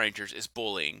of Power Rangers is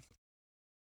bullying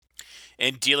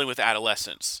and dealing with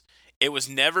adolescence. It was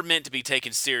never meant to be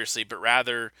taken seriously, but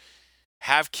rather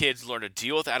have kids learn to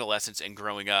deal with adolescence and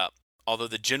growing up. Although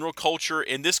the general culture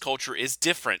in this culture is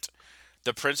different,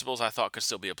 the principles I thought could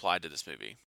still be applied to this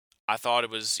movie. I thought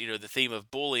it was, the theme of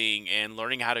bullying and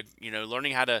learning how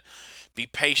to be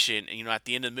patient. And, at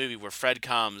the end of the movie where Fred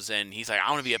comes and he's like, I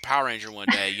want to be a Power Ranger one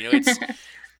day.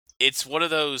 It's one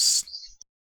of those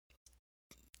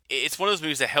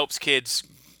movies that helps kids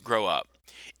grow up.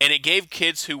 And it gave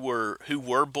kids who were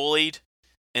bullied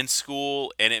in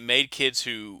school, and it made kids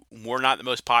who were not the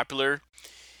most popular,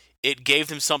 it gave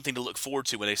them something to look forward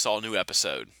to when they saw a new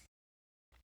episode.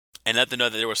 And let them know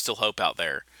that there was still hope out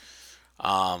there.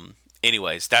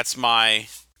 Anyways, that's my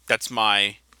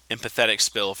empathetic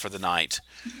spill for the night.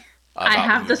 I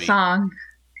have the song.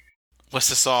 What's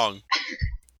the song?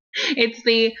 It's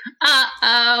the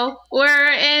uh-oh,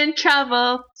 we're in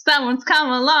trouble. Someone's come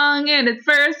along and it's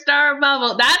burst our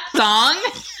bubble. That song.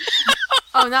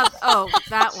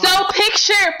 That one. So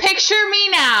picture me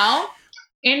now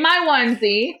in my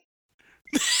onesie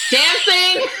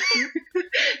dancing,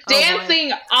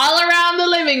 dancing all around the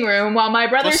living room while my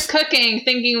brother's cooking,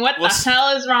 thinking, what the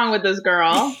hell is wrong with this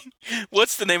girl?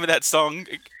 What's the name of that song,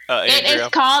 It is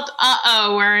called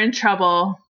Uh-Oh, We're in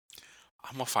Trouble.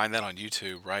 I'm gonna find that on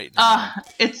YouTube right now. Oh,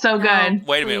 it's so good.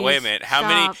 Wait a minute.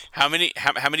 How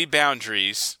many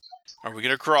boundaries are we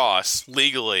gonna cross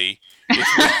legally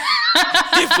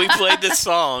if we played this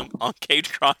song on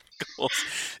Cage Chronicles?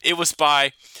 It was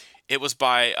by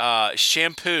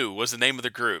Shampoo was the name of the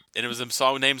group, and it was the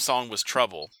song was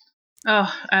Trouble.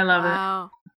 Oh, I love it.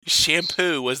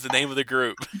 Shampoo was the name of the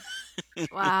group.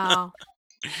 Wow.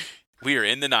 We are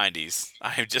in the 90s.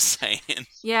 I am just saying.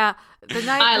 Yeah, the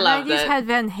 90s had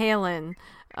Van Halen.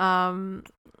 And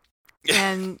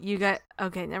you got...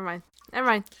 Okay, never mind.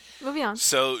 Moving on.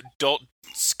 So,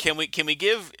 can we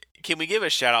give a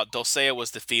shout out? Dulcea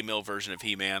was the female version of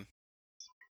He-Man.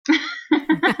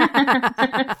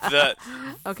 The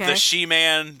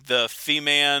She-Man, the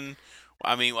Fe-Man.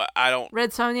 I mean, I don't... Red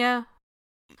Sonja?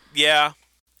 Yeah.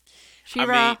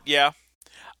 She-Ra? I mean, yeah.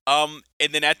 And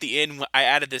then at the end, I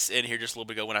added this in here just a little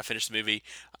bit ago when I finished the movie.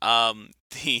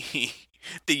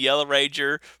 The Yellow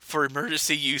Ranger for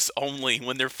emergency use only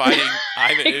when they're fighting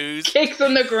Ivan Ooze. Kicks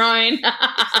in the groin.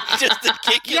 Just a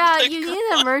kick in the groin. You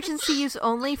need emergency use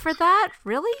only for that?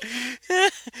 Really?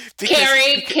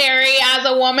 Carrie, as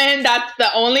a woman, that's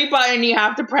the only button you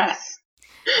have to press.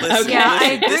 Listen, okay. Yeah,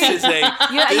 I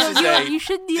agree. You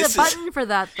should need a button for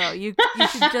that, though. You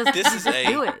should just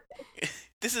do it.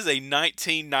 This is a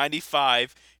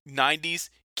 1995 90s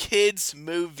kids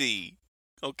movie.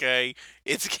 Okay,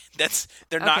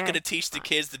 they're not going to teach the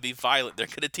kids to be violent. They're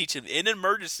going to teach them in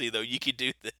emergency though. You can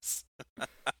do this.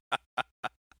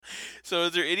 So,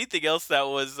 is there anything else that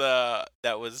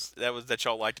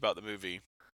y'all liked about the movie?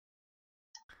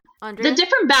 Andrea? The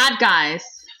different bad guys.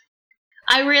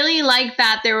 I really like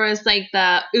that there was like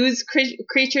the ooze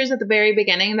creatures at the very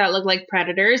beginning that looked like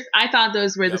predators. I thought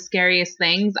those were the scariest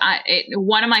things.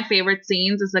 One of my favorite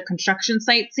scenes is the construction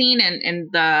site scene and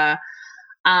the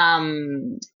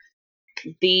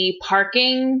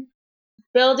parking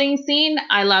building scene.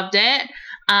 I loved it.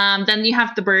 Then you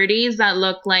have the birdies that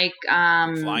look like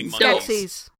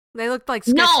Skeksis. They looked like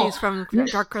Skeksis from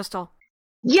Dark Crystal.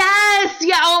 Yes!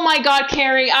 Yeah, oh my god,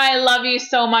 Carrie, I love you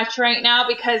so much right now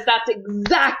because that's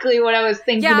exactly what I was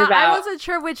thinking about. I wasn't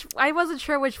sure which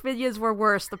videos were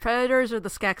worse, the Predators or the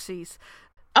Skeksis.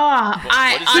 What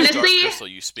is honestly, Dark Crystal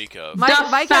you speak of?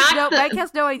 Mike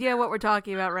has no idea what we're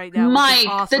talking about right now. Mike,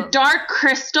 awesome. The Dark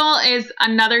Crystal is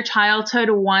another childhood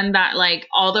one that, like,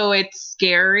 although it's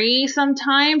scary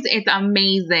sometimes, it's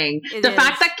amazing. The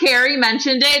fact that Carrie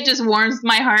mentioned it just warms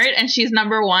my heart, and she's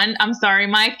number one. I'm sorry,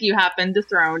 Mike, you have been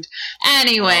dethroned.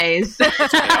 Anyways. Well,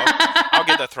 I'll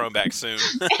get that thrown back soon.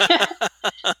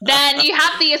 Then you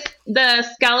have the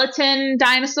skeleton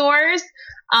dinosaurs.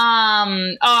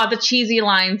 The cheesy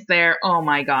lines there. Oh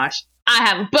my gosh. I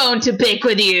have a bone to pick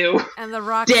with you. And the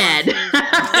rock dead.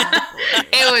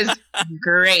 It was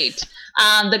great.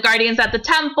 The Guardians at the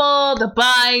Temple, the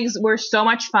bugs were so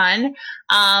much fun.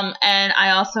 And I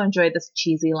also enjoyed the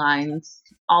cheesy lines.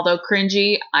 Although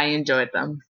cringy, I enjoyed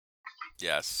them.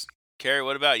 Yes. Carrie,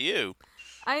 what about you?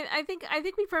 I think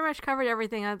we pretty much covered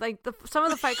everything. Like some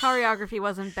of the fight choreography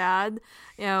wasn't bad.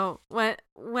 You know,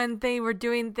 when they were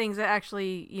doing things that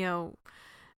actually,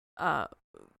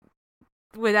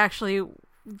 would actually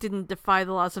didn't defy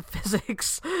the laws of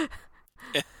physics.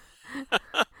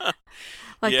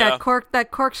 Like that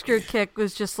corkscrew kick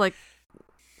was just like,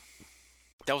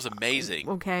 that was amazing.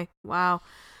 Okay, wow,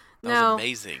 that was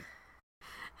amazing.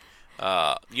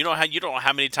 You don't know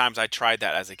how many times I tried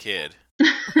that as a kid.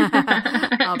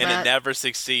 And it never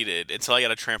succeeded until I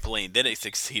got a trampoline. Then it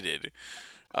succeeded.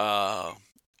 All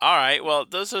right. Well,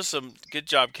 those are some good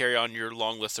job, Carrie, on your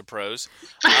long list of pros.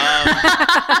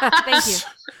 Thank you.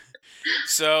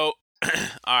 So,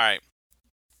 all right.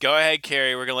 Go ahead,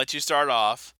 Carrie. We're gonna let you start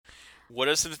off. What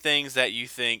are some things that you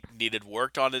think needed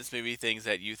worked on in this movie? Things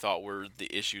that you thought were the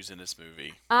issues in this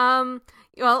movie? Well,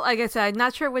 like I said, I'm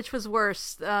not sure which was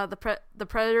worse, the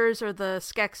Predators or the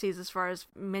Skeksis as far as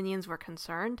minions were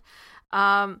concerned.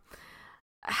 How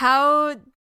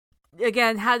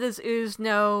does Ooze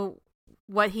know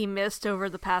what he missed over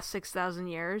the past 6,000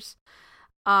 years?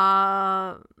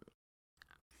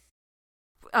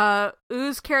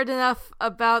 Ooze cared enough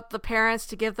about the parents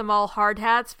to give them all hard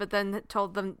hats, but then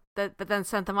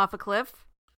sent them off a cliff.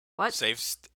 What?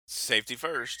 Safety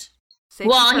first. He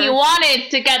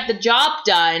wanted to get the job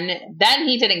done. Then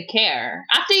he didn't care.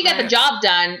 After you get the job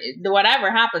done, whatever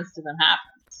happens to them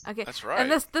happens. Okay, that's right. And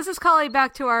this is calling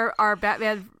back to our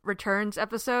Batman Returns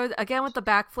episode again with the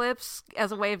backflips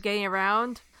as a way of getting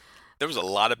around. There was a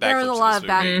lot of There was a backflips lot in of this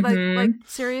back. movie. Like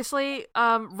seriously,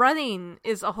 running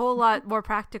is a whole lot more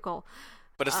practical.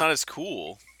 But it's not as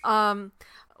cool.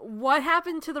 What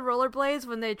happened to the rollerblades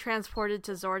when they transported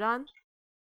to Zordon?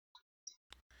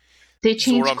 They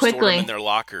changed Zordon quickly. stored them in their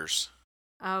lockers.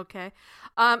 Okay.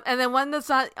 And then one that's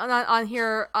not on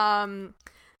here,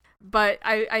 but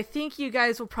I think you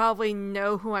guys will probably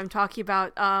know who I'm talking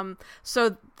about.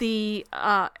 So the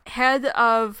head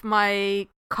of my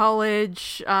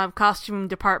college costume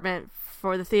department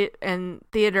for the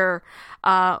theater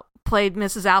played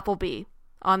Mrs. Appleby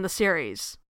on the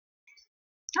series.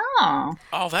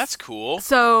 Oh, that's cool.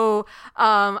 So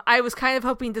I was kind of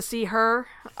hoping to see her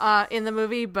in the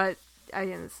movie, but I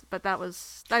didn't. But that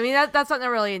was, I mean, that's not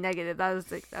really a negative. That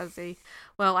was a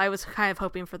well, I was kind of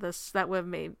hoping for this. That would have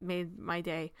made my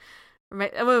day.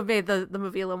 It would have made the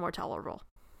movie a little more tolerable.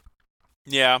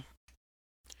 Yeah.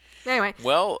 Anyway.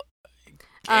 Well,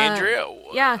 Andrea,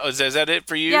 yeah. Is that it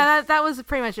for you? Yeah, that was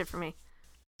pretty much it for me.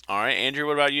 All right, Andrew,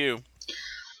 what about you?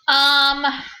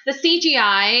 The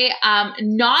CGI,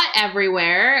 not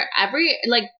everywhere.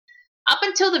 Up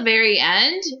until the very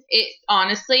end, it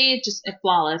honestly just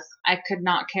flawless. I could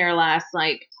not care less.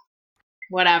 Like,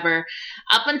 whatever.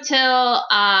 Up until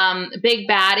Big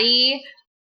Baddie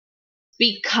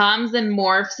becomes and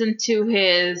morphs into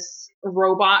his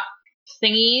robot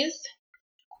thingies,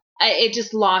 it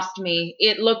just lost me.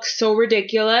 It looked so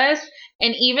ridiculous,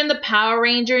 and even the Power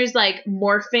Rangers like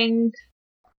morphing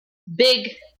big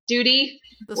duty.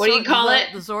 What do you call it?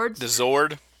 The Zords? The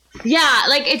Zord? Yeah,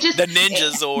 like it just... The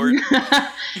Ninja Zord.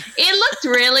 It looked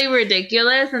really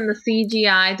ridiculous, and the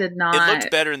CGI did not... It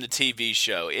looked better in the TV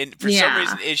show. And for some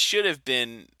reason, it should have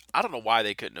been... I don't know why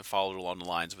they couldn't have followed along the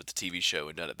lines with the TV show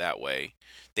and done it that way.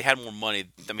 They had more money.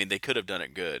 I mean, they could have done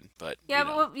it good, but...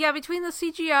 Yeah, between the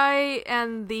CGI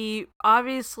and the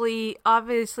obviously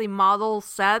model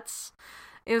sets,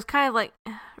 it was kind of like,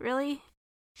 really?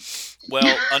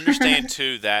 Well, understand,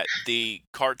 too, that the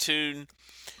cartoon...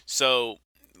 So,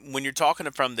 when you're talking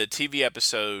from the TV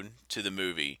episode to the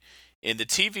movie, in the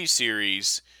TV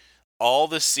series, all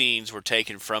the scenes were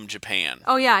taken from Japan.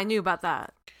 Oh, yeah, I knew about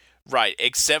that. Right,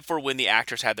 except for when the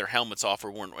actors had their helmets off or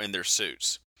weren't in their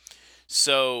suits.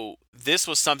 So, this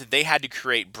was something they had to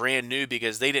create brand new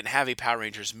because they didn't have a Power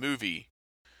Rangers movie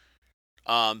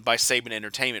by Saban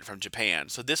Entertainment from Japan.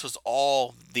 So, this was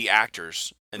all the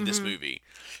actors in this movie.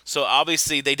 So,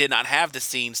 obviously, they did not have the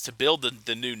scenes to build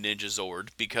the new Ninja Zord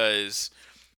because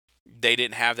they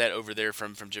didn't have that over there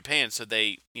from Japan. So,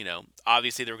 they,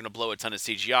 obviously, they were going to blow a ton of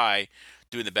CGI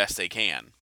doing the best they can.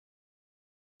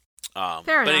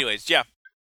 Fair enough. Anyways, yeah.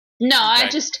 No, okay. I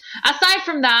just, aside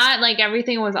from that, like,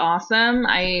 everything was awesome.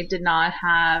 I did not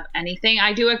have anything.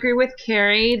 I do agree with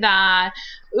Carrie that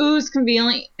Ooze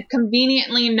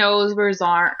conveniently knows where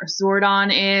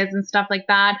Zordon is and stuff like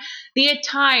that. The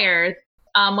attire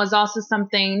was also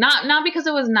something, not because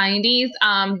it was 90s,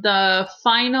 the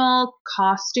final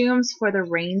costumes for the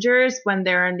Rangers when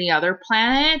they're in the other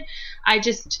planet, I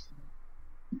just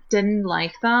didn't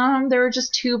like them. They were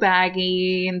just too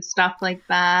baggy and stuff like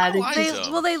that.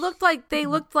 They looked like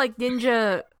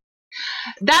ninja.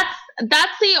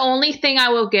 That's the only thing I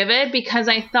will give it, because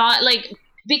I thought, like,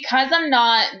 because I'm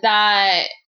not that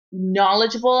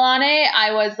knowledgeable on it,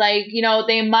 I was like,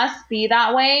 they must be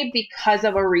that way because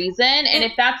of a reason, and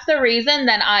if that's the reason,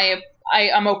 then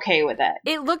I'm okay with it.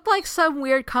 It looked like some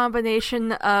weird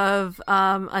combination of a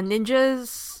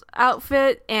ninja's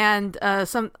outfit and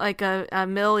some like a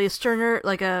Middle Easterner,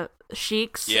 like a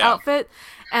sheik's outfit,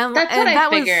 and that's what I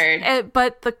figured.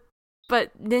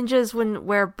 But ninjas wouldn't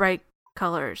wear bright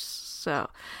colors, so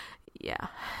yeah.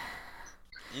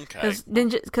 Okay.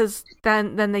 Because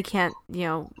then they can't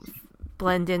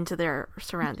blend into their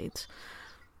surroundings.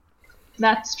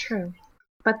 That's true.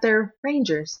 But they're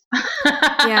Rangers.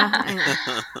 Yeah, I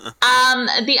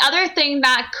know. The other thing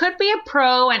that could be a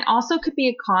pro and also could be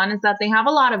a con is that they have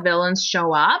a lot of villains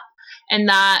show up, and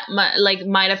that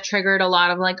might have triggered a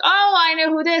lot of like, oh, I know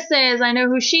who this is, I know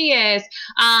who she is.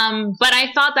 But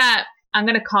I thought that I'm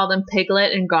gonna call them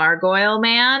Piglet and Gargoyle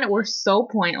Man were so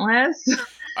pointless.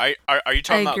 Are you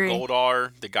talking about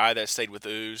Goldar, the guy that stayed with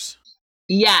Ooze?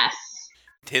 Yes.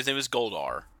 His name is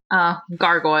Goldar.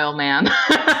 Gargoyle Man.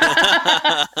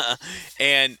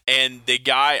 and the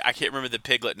guy, I can't remember the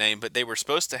Piglet name, but they were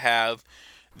supposed to have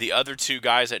the other two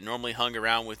guys that normally hung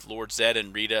around with Lord Zed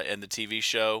and Rita in the TV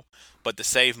show, but to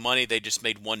save money, they just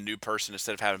made one new person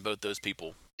instead of having both those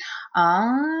people.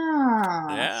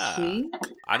 Yeah. See?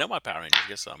 I know my Power Rangers,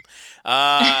 get some.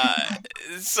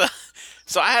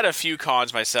 So I had a few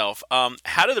cons myself.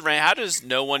 How does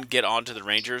no one get onto the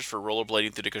Rangers for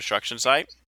rollerblading through the construction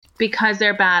site? Because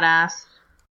they're badass.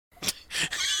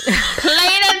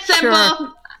 Plain and simple.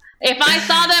 Sure. If I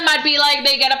saw them, I'd be like,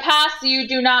 they get a pass. You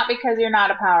do not, because you're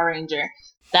not a Power Ranger.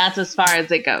 That's as far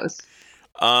as it goes.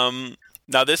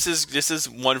 Now this is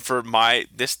one for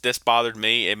this bothered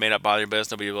me. It may not bother anybody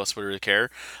else. Nobody else would really care.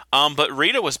 But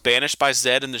Rita was banished by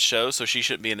Zed in the show, so she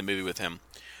shouldn't be in the movie with him.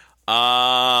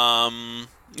 That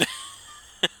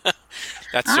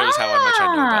shows how much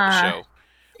I know about the show.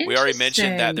 We already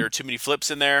mentioned that there are too many flips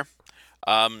in there.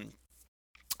 How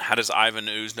does Ivan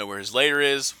Ooze know where his lair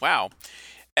is? Wow.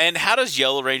 And how does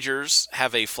Yellow Rangers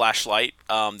have a flashlight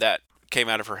that came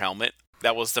out of her helmet?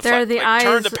 That was the They're the eyes.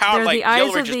 Turn the power, like Yellow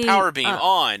eyes Ranger's power beam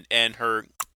on, and her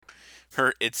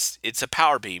it's a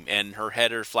power beam, and her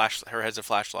head's a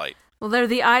flashlight. Well, they're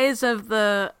the eyes of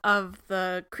the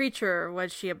creature.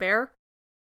 Was she a bear?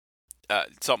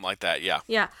 Something like that, yeah.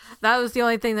 Yeah, that was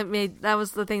the thing that made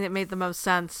the most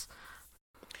sense.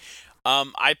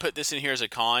 I put this in here as a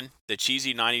con: the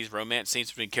cheesy '90s romance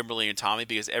scenes between Kimberly and Tommy,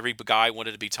 because every guy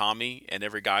wanted to be Tommy, and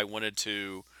every guy wanted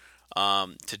to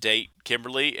date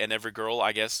Kimberly, and every girl,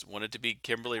 I guess, wanted to be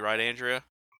Kimberly, right, Andrea?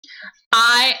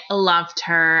 I loved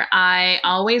her. I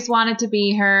always wanted to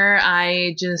be her.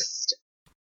 I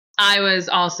was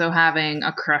also having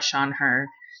a crush on her.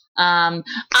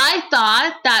 I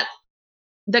thought that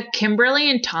the Kimberly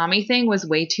and Tommy thing was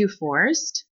way too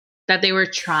forced. That they were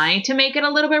trying to make it a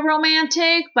little bit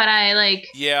romantic, but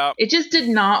it just did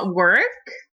not work.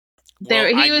 Well,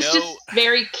 he was just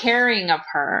very caring of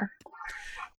her.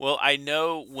 Well, I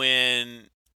know in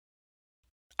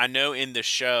the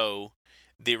show,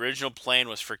 the original plan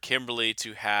was for Kimberly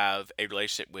to have a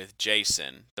relationship with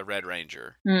Jason, the Red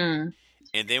Ranger. And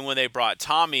then when they brought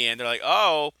Tommy in, they're like,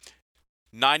 oh,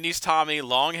 90s Tommy,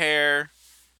 long hair.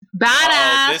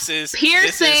 Badass. Piercing.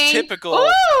 This is typical.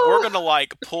 Ooh! We're going to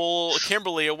pull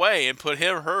Kimberly away and put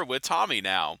her with Tommy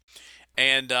now.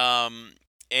 And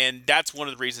that's one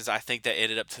of the reasons I think that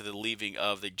ended up to the leaving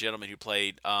of the gentleman who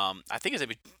played, I think his name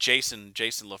was Jason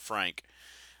LaFranc.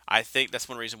 I think that's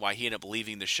one reason why he ended up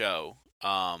leaving the show,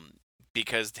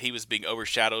 because he was being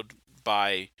overshadowed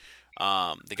by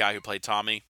the guy who played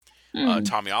Tommy,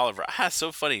 Tommy Oliver. That's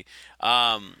so funny.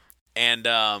 Yeah,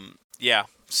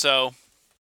 so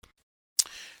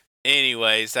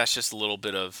anyways, that's just a little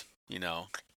bit of,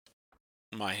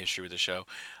 my history with the show.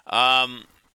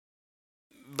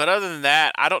 But other than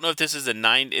that, I don't know if this is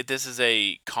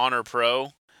a Connor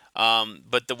Pro,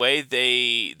 but the way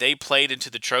they played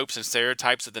into the tropes and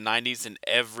stereotypes of the 90s in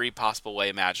every possible way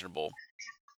imaginable.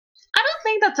 I don't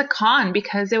think that's a con,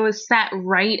 because it was set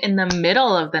right in the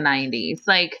middle of the 90s.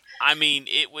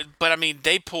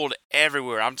 They pulled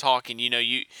everywhere. I'm talking,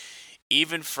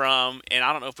 even from, and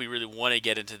I don't know if we really want to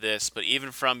get into this, but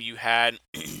even from, you had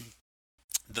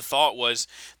the thought was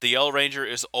the Yellow Ranger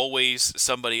is always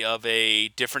somebody of a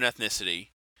different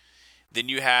ethnicity. Then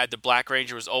you had the Black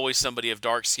Ranger was always somebody of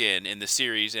dark skin in the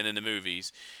series and in the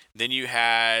movies. Then you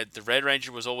had the Red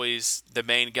Ranger was always the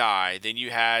main guy. Then you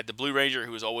had the Blue Ranger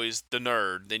who was always the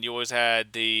nerd. Then you always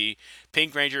had the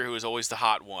Pink Ranger who was always the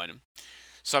hot one.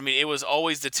 So, it was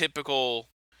always the typical...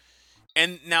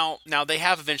 And now they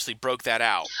have eventually broke that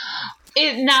out.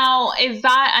 Now, is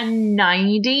that a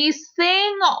 90s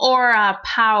thing or a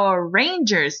Power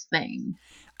Rangers thing?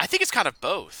 I think it's kind of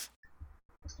both.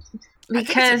 Because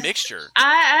I think it's a mixture.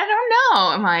 I don't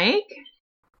know, Mike.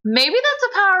 Maybe that's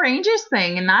a Power Rangers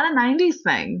thing and not a 90s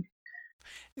thing.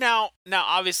 Now,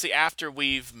 obviously, after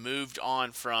we've moved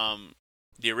on from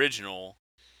the original,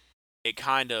 it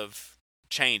kind of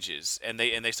changes, and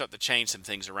they start to change some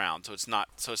things around, so it's not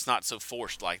so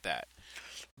forced like that.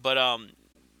 But I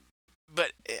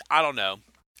don't know.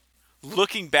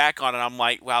 Looking back on it, I'm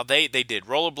like, wow, they did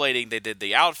rollerblading, they did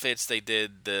the outfits, they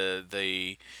did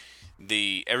the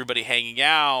everybody hanging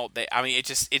out.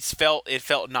 It felt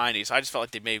 90s. I just felt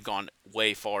like they may have gone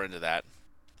way far into that.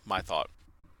 My thought.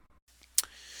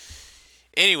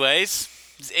 Anyways,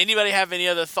 does anybody have any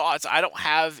other thoughts? I don't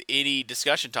have any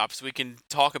discussion topics. We can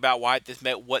talk about what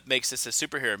makes this a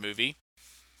superhero movie.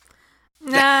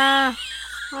 Nah.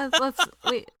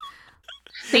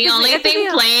 The only thing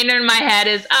playing in my head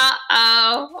is,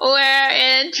 we're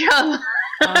in trouble.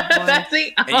 Oh, that's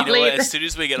the and only you know what? As soon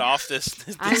as we get off this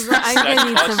I'm gonna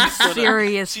need some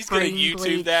serious she's gonna brain YouTube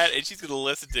bleach. that, and she's gonna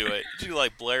listen to it. She's gonna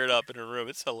blare it up in her room.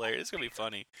 It's hilarious. It's gonna be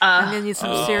funny. I'm gonna need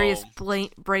some serious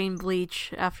brain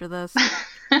bleach after this.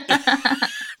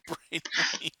 Brain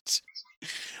bleach.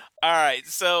 All right,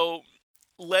 so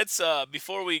let's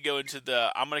before we go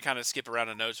into I'm gonna kind of skip around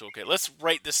the notes real quick. Let's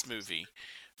rate this movie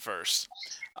first.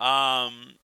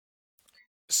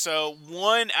 So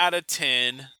 1 out of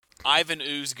 10 Ivan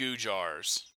Ooze goo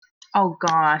jars. Oh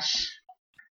gosh.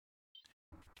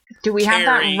 Do we have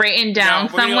that written down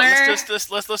somewhere?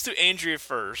 Let's do Andrea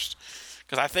first,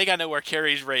 because I think I know where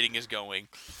Carrie's rating is going.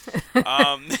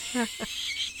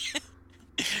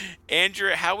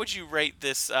 Andrea, how would you rate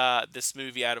this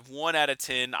movie out of 1 out of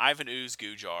 10 Ivan Ooze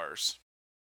goo jars?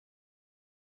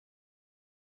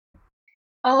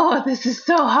 Oh, this is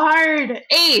so hard.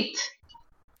 8.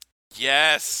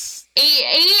 Yes.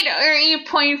 8 or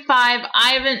 8.5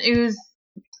 Ivan Ooze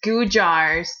goo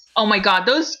jars. Oh my god,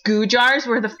 those goo jars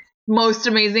were the most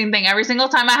amazing thing. Every single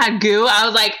time I had goo, I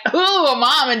was like, "Ooh,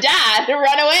 mom and dad,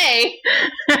 run away!"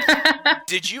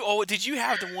 Did you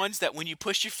have the ones that when you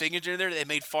pushed your fingers in there, they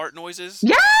made fart noises?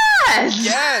 Yes.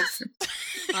 Yes.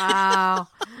 Wow.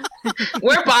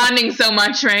 We're bonding so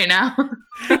much right now.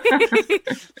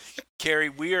 Carrie,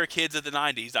 we are kids of the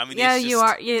 90s. I mean, yeah, you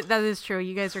are. Yeah, that is true.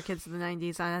 You guys are kids of the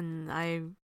 90s, and I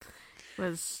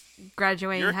was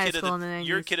graduating high school in the 90s.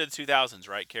 You're a kid of the 2000s,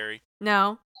 right, Carrie?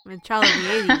 No, I'm a child of the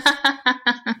 80s.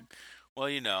 Well,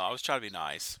 I was trying to be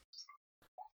nice.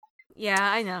 Yeah,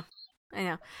 I know.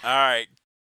 All right,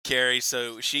 Carrie,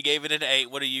 so she gave it an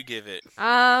 8. What do you give it?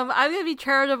 I'm going to be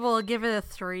charitable and give it a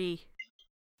 3.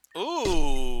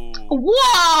 Ooh.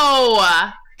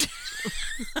 Whoa!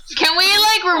 Can we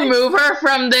remove her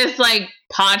from this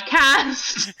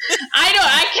podcast?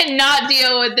 I cannot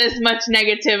deal with this much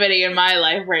negativity in my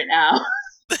life right now.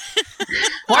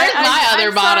 Where's my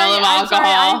other bottle of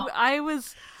alcohol?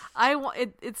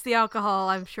 It's the alcohol,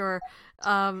 I'm sure.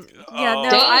 I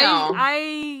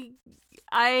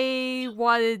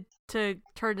wanted to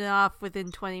turn it off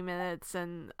within 20 minutes,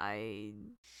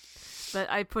 but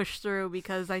I pushed through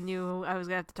because I knew I was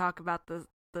gonna have to talk about this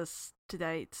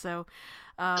today. So,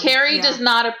 Carrie does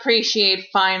not appreciate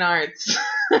fine arts.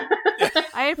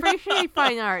 I appreciate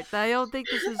fine art. I don't think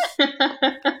this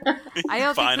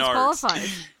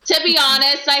qualifies. To be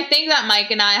honest, I think that Mike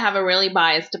and I have a really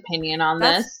biased opinion on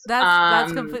this.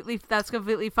 That's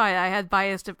completely fine. I have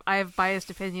biased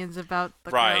opinions about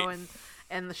the Crow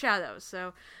and the Shadows.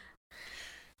 So,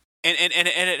 and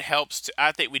it helps.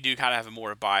 I think we do kind of have a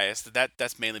more bias.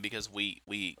 That's mainly because we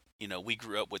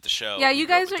grew up with the show. Yeah, you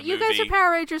guys are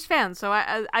Power Rangers fans, so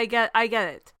I get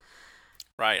it.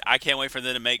 Right. I can't wait for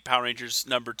them to make Power Rangers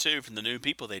 #2 from the new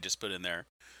people they just put in there.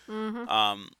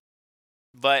 Mm-hmm.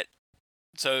 But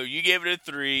so you gave it a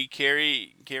 3.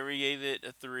 Carrie gave it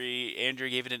a 3. Andrew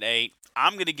gave it an 8.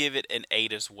 I'm gonna give it an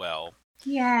 8 as well.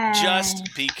 Yeah. Just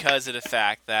because of the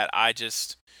fact that I'm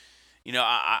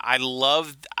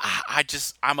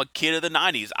a kid of the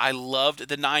 90s. I loved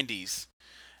the 90s.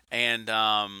 And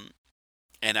I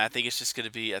think it's just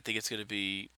gonna be.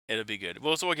 It'll be good.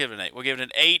 Well, so we'll give it an 8. We'll give it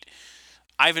an 8.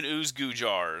 Ivan Ooze goo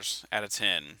jars out of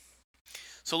 10.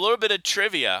 So a little bit of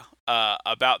trivia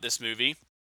about this movie.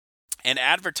 An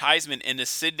advertisement in the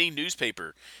Sydney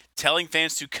newspaper telling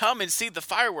fans to come and see the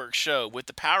fireworks show with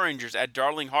the Power Rangers at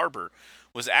Darling Harbour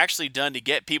was actually done to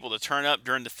get people to turn up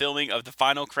during the filming of the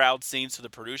final crowd scene, so the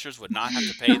producers would not have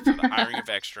to pay for the hiring of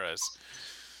extras.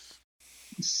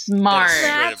 Smart.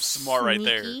 Straight up smart right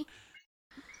there.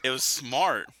 It was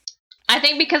smart. I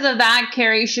think because of that,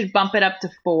 Carrie should bump it up to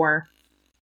 4.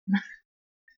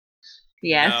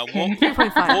 Yes. We'll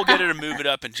get her to move it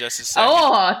up in just a second.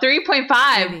 Oh,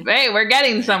 3.5. Hey, we're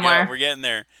getting somewhere. We're getting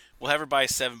there. We'll have her by a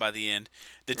 7 by the end.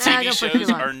 The TV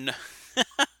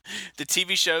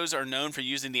shows are known for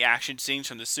using the action scenes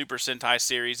from the Super Sentai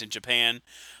series in Japan,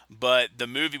 but the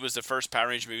movie was the first Power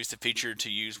Ranger movies to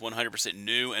use 100%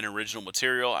 new and original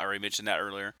material. I already mentioned that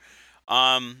earlier.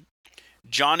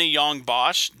 Johnny Yong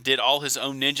Bosch did all his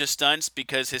own ninja stunts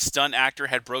because his stunt actor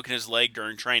had broken his leg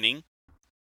during training.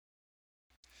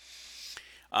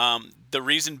 The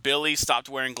reason Billy stopped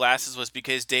wearing glasses was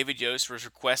because David Yost was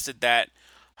requested that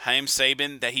Haim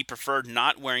Saban that he preferred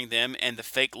not wearing them, and the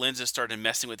fake lenses started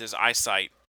messing with his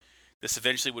eyesight. This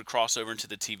eventually would cross over into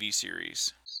the TV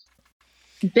series.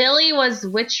 Billy was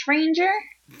which ranger?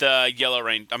 The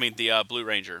Blue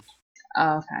Ranger.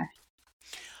 Oh, okay.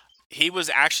 He was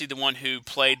actually the one who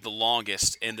played the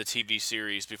longest in the TV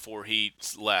series before he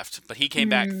left, but he came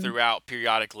back throughout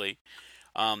periodically.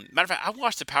 Matter of fact, I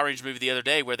watched a Power Rangers movie the other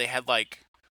day where they had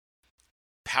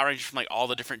Power Rangers from all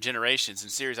the different generations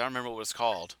and series. I don't remember what it was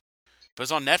called, but it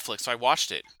was on Netflix, so I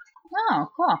watched it. Oh,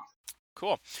 cool.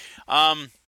 Cool.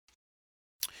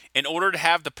 In order to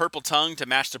have the purple tongue to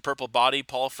match the purple body,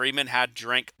 Paul Freeman had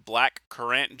drank black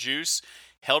currant juice,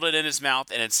 held it in his mouth,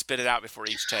 and then spit it out before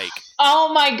each take.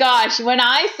 Oh my gosh! When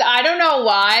I don't know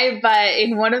why, but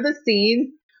in one of the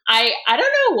scenes, I don't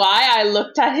know why I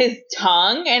looked at his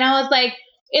tongue and I was like,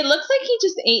 it looks like he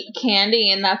just ate candy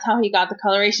and that's how he got the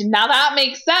coloration. Now that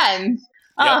makes sense.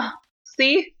 Yep.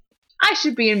 See? I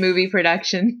should be in movie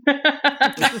production.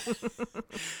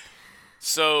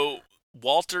 So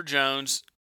Walter Jones,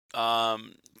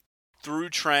 through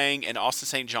Trang and Austin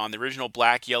St. John, the original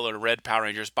black, yellow, and red Power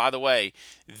Rangers. By the way,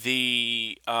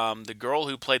 the girl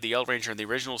who played the Yellow Ranger in the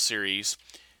original series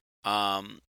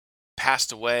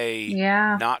passed away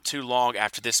not too long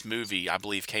after this movie, I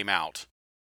believe, came out.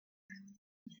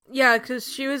 Yeah,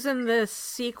 because she was in the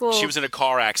sequel. She was in a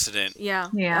car accident.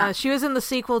 Yeah. She was in the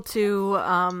sequel to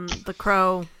The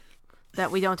Crow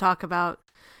that we don't talk about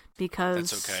because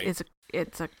that's okay.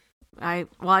 I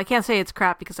can't say it's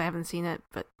crap because I haven't seen it,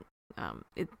 but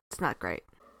it's not great.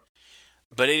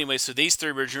 But anyway, so these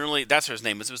three originally, that's what his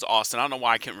name was. It was Austin. I don't know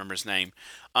why I can't remember his name.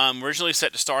 Originally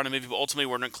set to star in the movie, but ultimately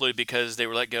weren't included because they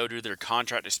were let go due to their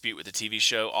contract dispute with the TV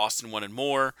show. Austin wanted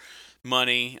more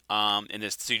money, and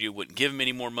the studio wouldn't give him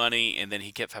any more money, and then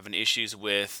he kept having issues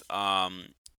with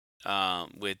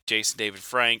Jason David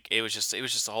Frank. It was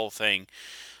just a whole thing.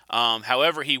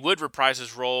 However, he would reprise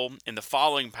his role in the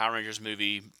following Power Rangers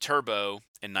movie, Turbo,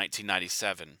 in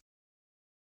 1997.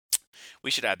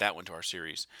 We should add that one to our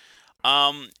series.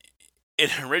 In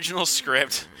an original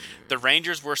script, the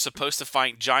Rangers were supposed to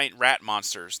fight giant rat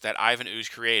monsters that Ivan Ooze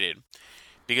created.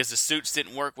 Because the suits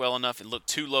didn't work well enough and looked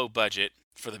too low budget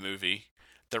for the movie,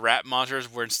 the rat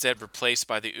monsters were instead replaced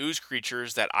by the ooze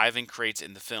creatures that Ivan creates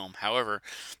in the film. However,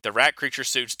 the rat creature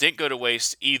suits didn't go to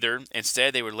waste either.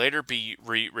 Instead, they would later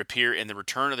reappear in the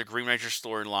Return of the Green Ranger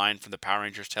storyline from the Power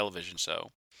Rangers television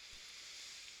show.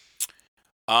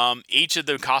 Each of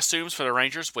the costumes for the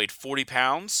Rangers weighed 40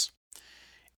 pounds,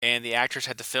 and the actors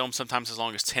had to film sometimes as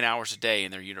long as 10 hours a day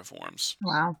in their uniforms.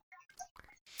 Wow.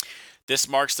 This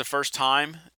marks the first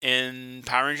time in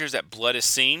Power Rangers that blood is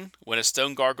seen. When a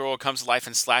stone gargoyle comes to life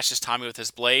and slashes Tommy with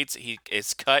his blades, he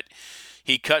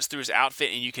cuts through his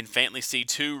outfit, and you can faintly see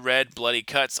 2 red bloody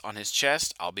cuts on his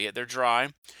chest, albeit they're dry.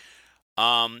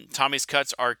 Tommy's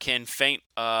cuts are barely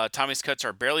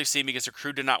seen because the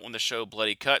crew did not want to show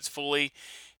bloody cuts fully,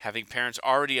 having parents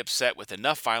already upset with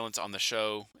enough violence on the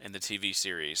show and the TV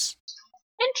series.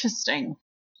 Interesting.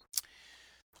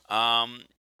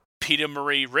 Peter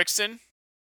Marie Rickson,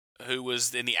 who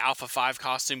was in the Alpha 5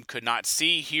 costume, could not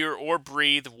see, hear, or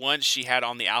breathe once she had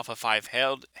on the Alpha 5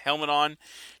 helmet on.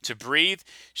 To breathe,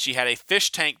 she had a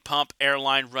fish tank pump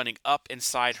airline running up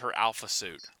inside her Alpha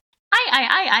suit.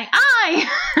 I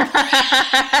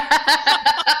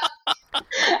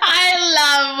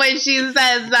love when she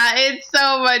says that. It's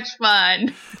so much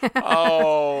fun.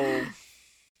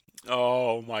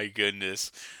 Oh my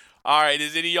goodness. All right,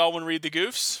 does any of y'all want to read the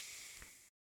goofs?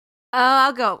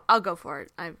 I'll go for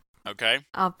it. Okay.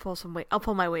 I'll pull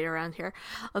my weight around here.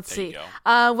 Let's there see.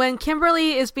 When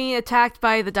Kimberly is being attacked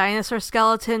by the dinosaur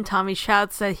skeleton, Tommy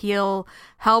shouts that he'll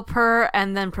help her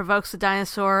and then provokes the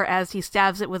dinosaur as he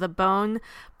stabs it with a bone.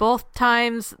 Both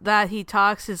times that he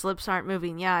talks, his lips aren't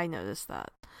moving. Yeah, I noticed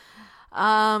that.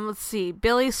 Let's see.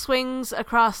 Billy swings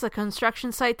across the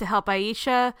construction site to help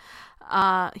Aisha.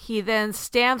 He then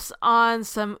stamps on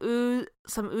some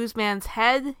ooze man's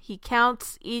head. He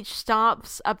counts each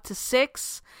stomps up to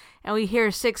 6, and we hear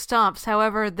 6 stomps.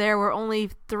 However, there were only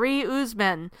 3 ooze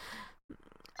men.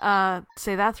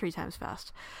 Say that 3 times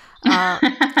fast.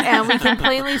 And we can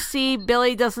plainly see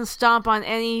Billy doesn't stomp on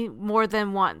any more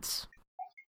than once.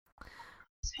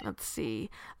 Let's see.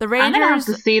 The Rangers. I'm gonna have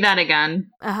to see that again.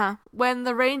 When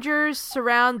the Rangers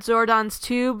surround Zordon's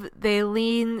tube, they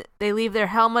leave their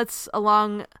helmets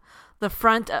along the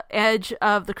front edge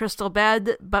of the crystal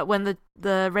bed. But when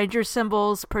the Ranger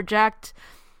symbols project,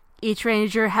 each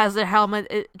Ranger has their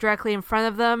helmet directly in front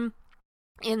of them.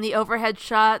 In the overhead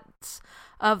shots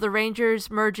of the Rangers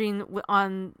merging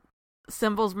on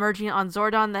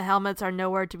Zordon, the helmets are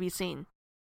nowhere to be seen.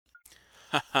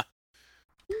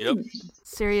 Yep.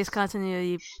 Serious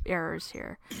continuity errors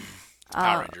here.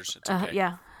 Power Rangers. It's okay.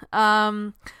 Yeah.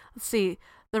 Let's see.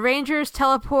 The Rangers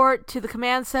teleport to the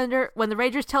command center. When the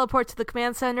Rangers teleport to the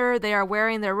command center, they are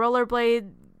wearing their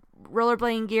rollerblading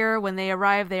gear. When they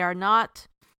arrive, they are not.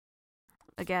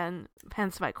 Again,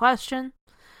 hence my question.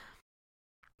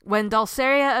 When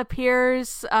Dulceria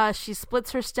appears, she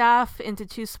splits her staff into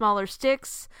 2 smaller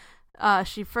sticks.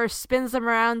 She first spins them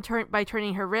around by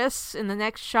turning her wrists. In the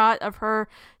next shot of her,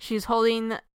 she's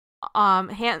holding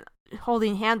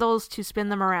handles to spin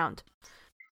them around.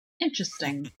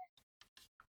 Interesting.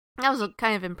 That was a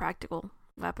kind of impractical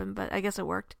weapon, but I guess it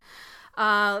worked.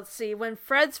 Let's see. When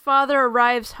Fred's father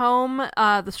arrives home,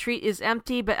 the street is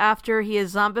empty, but after he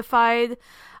is zombified,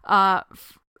 a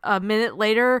minute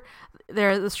later,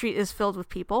 the street is filled with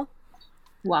people.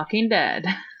 Walking Dead.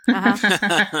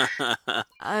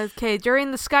 Okay,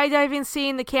 during the skydiving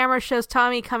scene, the camera shows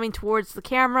Tommy coming towards the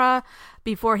camera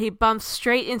before he bumps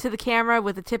straight into the camera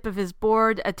with the tip of his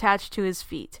board attached to his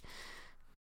feet.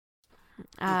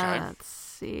 Let's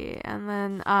see. And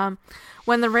then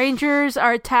when the Rangers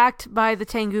are attacked by the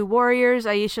Tengu warriors,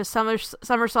 Aisha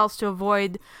somersaults to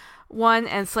avoid one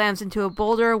and slams into a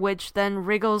boulder, which then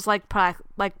wriggles like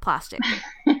plastic.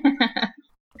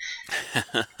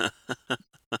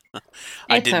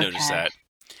 I did notice that.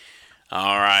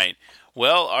 All right.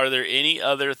 Well, are there any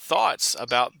other thoughts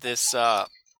about this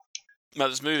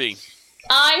movie?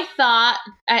 I thought,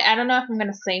 I don't know if I'm going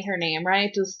to say her name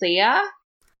right, Dulcea.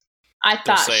 I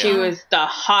thought she was the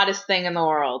hottest thing in the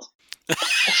world.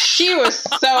 She was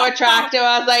so attractive.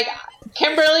 I was like,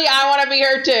 Kimberly, I want to be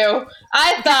her too.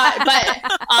 I thought, but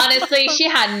honestly, she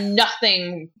had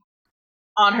nothing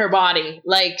on her body.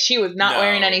 Like, she was not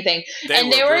wearing anything. They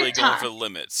were really going for the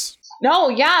limits. No,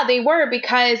 yeah, they were,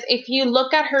 because if you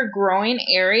look at her growing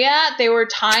area, there were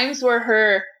times where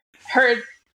her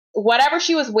whatever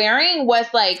she was wearing was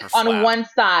like on one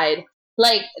side.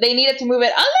 Like, they needed to move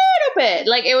it a little bit.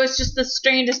 Like, it was just the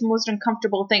strangest, most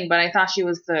uncomfortable thing, but I thought she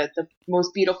was the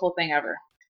most beautiful thing ever.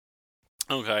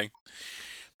 Okay.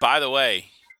 By the way,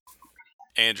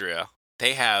 Andrea,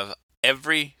 they have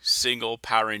every single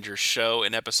Power Rangers show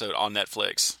and episode on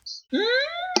Netflix.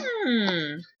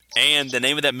 And the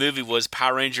name of that movie was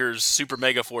Power Rangers Super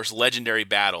Mega Force Legendary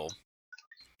Battle.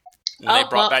 When they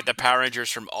brought back the Power Rangers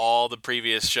from all the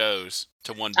previous shows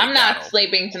to one big I'm not battle.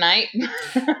 sleeping tonight.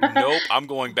 Nope, I'm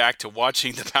going back to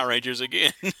watching the Power Rangers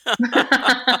again.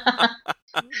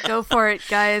 Go for it,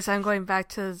 guys. I'm going back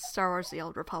to Star Wars The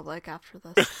Old Republic after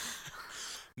this.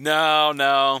 No.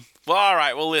 Well, all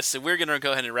right. Well, listen, we're going to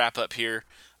go ahead and wrap up here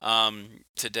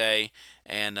today.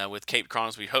 And with Cape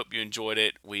Chronicles, we hope you enjoyed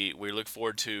it. We look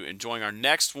forward to enjoying our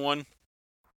next one.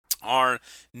 Our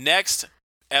next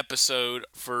episode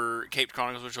for Cape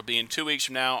Chronicles, which will be in 2 weeks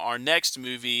from now, our next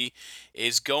movie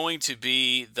is going to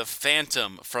be The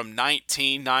Phantom from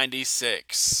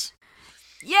 1996.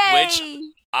 Yay! Which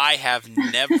I have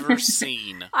never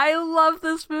seen. I love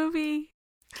this movie.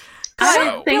 I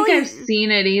don't think I've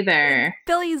seen it either.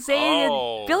 Billy Zane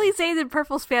in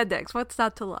purple spandex. What's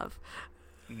not to love?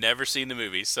 Never seen the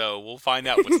movie, so we'll find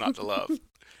out what's not to love.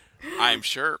 I'm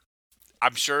sure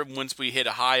once we hit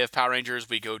a high of Power Rangers,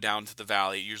 we go down to the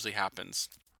valley. It usually happens.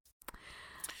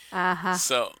 Uh-huh.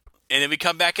 So, and then we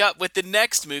come back up with the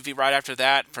next movie right after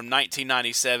that from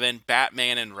 1997,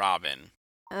 Batman and Robin.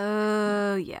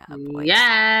 Oh, yeah. Boy.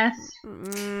 Yes.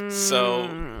 So,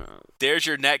 there's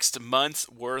your next month's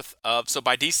worth of... So,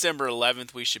 by December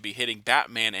 11th, we should be hitting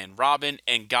Batman and Robin.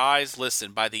 And guys,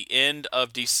 listen, by the end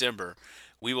of December,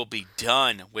 we will be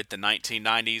done with the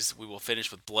 1990s. We will finish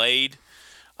with Blade.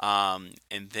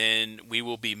 And then we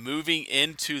will be moving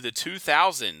into the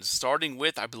 2000s, starting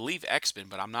with, I believe, X-Men,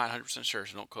 but I'm not 100% sure,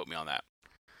 so don't quote me on that.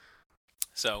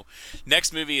 So,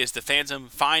 next movie is The Phantom.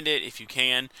 Find it if you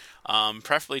can.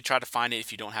 Preferably try to find it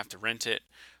if you don't have to rent it,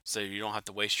 so you don't have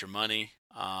to waste your money.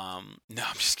 No,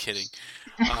 I'm just kidding.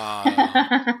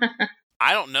 I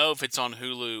don't know if it's on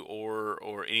Hulu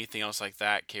or anything else like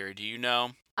that. Carrie, do you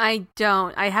know? I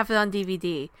don't. I have it on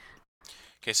DVD.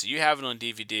 Okay, so you have it on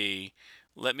DVD.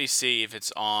 Let me see if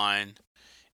it's on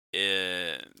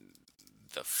The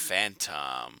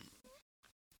Phantom.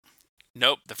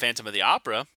 Nope, The Phantom of the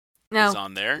Opera is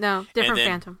on there. No, different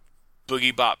Phantom.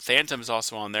 Boogie Bop Phantom is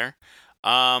also on there.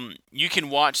 You can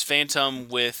watch Phantom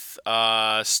with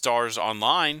Stars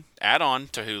Online add-on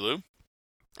to Hulu.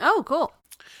 Oh, cool.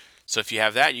 So if you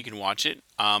have that, you can watch it.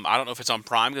 I don't know if it's on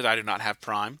Prime because I do not have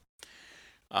Prime.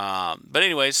 But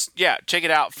anyways, yeah, check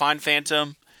it out. Find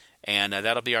Phantom. And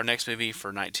that'll be our next movie for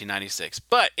 1996.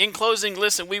 But in closing,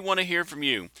 listen, we want to hear from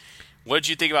you. What did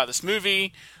you think about this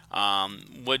movie?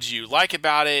 What did you like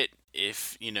about it?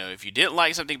 If you didn't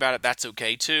like something about it, that's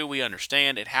okay too. We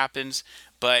understand. It happens.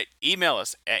 But email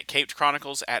us at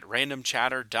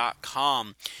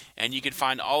capedchronicles@randomchatter.com. And you can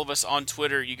find all of us on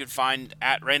Twitter. You can find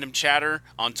at Random Chatter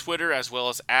on Twitter as well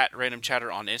as at Random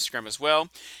Chatter on Instagram as well.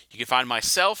 You can find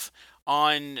myself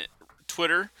on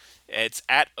Twitter. It's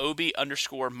at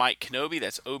Obi_Mike Kenobi.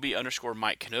 That's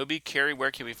Obi_Mike Kenobi. Carrie,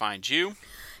 where can we find you?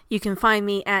 You can find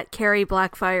me at Carrie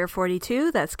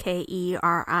Blackfire42. That's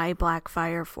KERI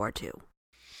Blackfire42.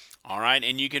 All right,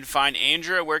 and you can find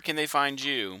Andrea. Where can they find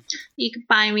you? You can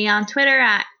find me on Twitter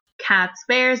at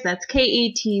CatsBears. That's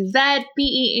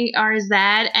KETZBEARZ.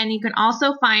 And you can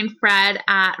also find Fred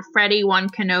at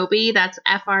Freddy1Kenobi. That's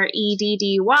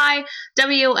FREDDYWLN.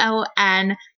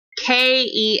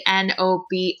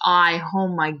 KENOBI. Oh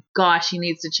my gosh, he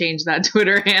needs to change that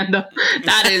Twitter handle.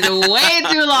 That is way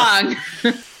too long.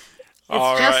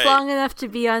 It's just long enough to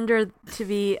be at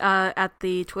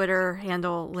the Twitter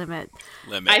handle limit.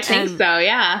 I think so,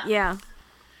 yeah. Yeah.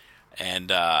 And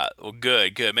well,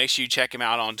 good. Make sure you check him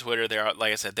out on Twitter.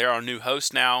 Like I said, they're our new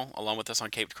host now, along with us on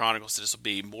Cape Chronicles. So this will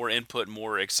be more input,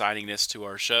 more excitingness to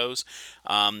our shows.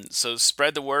 So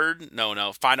spread the word.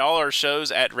 No. Find all our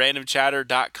shows at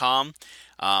randomchatter.com.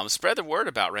 Spread the word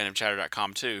about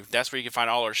randomchatter.com too. That's where you can find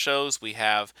all our shows. We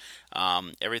have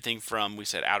everything from, we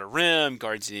said, Outer Rim,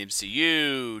 Guardians of the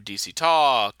MCU, DC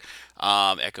Talk,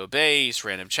 Echo Base,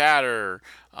 Random Chatter,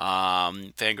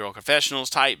 Fangirl Confessionals,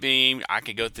 Type Beam. I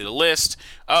could go through the list.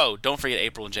 Oh, don't forget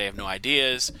April and Jay Have No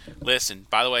Ideas. Listen,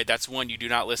 by the way, that's one you do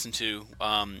not listen to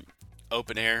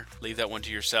open air. Leave that one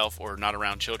to yourself or not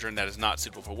around children. That is not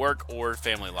suitable for work or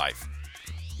family life.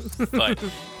 But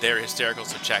they're hysterical,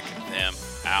 so check them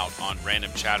out on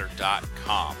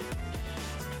randomchatter.com.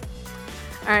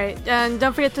 All right, and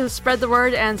don't forget to spread the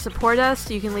word and support us.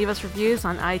 You can leave us reviews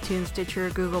on iTunes, Stitcher,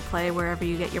 Google Play, wherever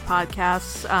you get your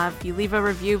podcasts. If you leave a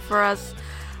review for us,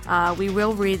 we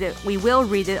will read it. We will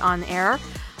read it on air.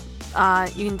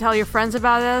 You can tell your friends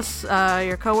about us,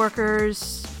 your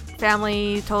coworkers,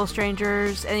 family, total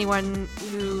strangers, anyone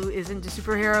who is into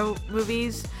superhero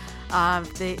movies.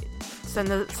 They send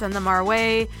them our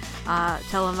way.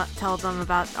 Tell them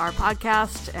about our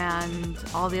podcast and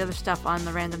all the other stuff on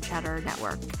the Random Chatter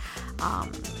Network.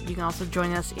 You can also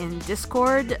join us in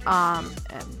Discord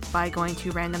by going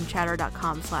to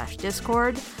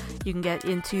randomchatter.com/Discord. You can get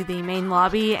into the main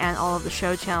lobby and all of the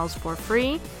show channels for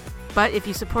free. But if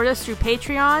you support us through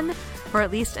Patreon for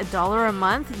at least $1 a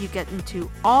month, you get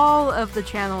into all of the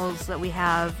channels that we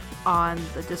have on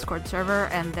the Discord server,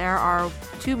 and there are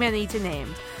too many to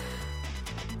name.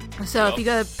 So if you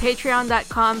go to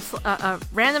patreon.com,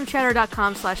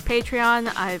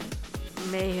 randomchatter.com/Patreon, I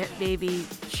may be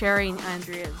sharing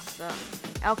Andrea's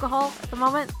alcohol at the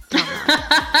moment.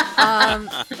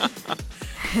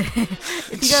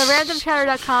 If you go to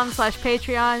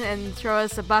randomchatter.com/Patreon and throw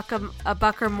us a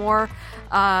buck or more,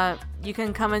 you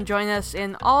can come and join us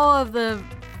in all of the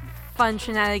fun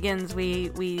shenanigans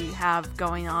we have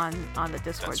going on the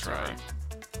Discord server. Right.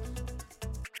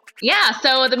 Yeah,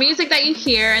 so the music that you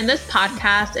hear in this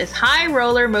podcast is High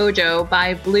Roller Mojo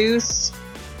by Blues.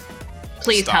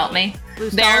 Please help me.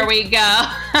 There we go.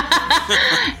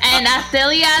 And as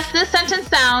silly as this sentence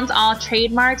sounds, all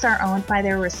trademarks are owned by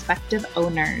their respective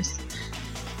owners.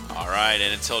 All right,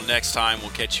 and until next time,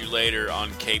 we'll catch you later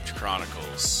on Caped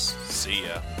Chronicles. See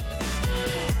ya.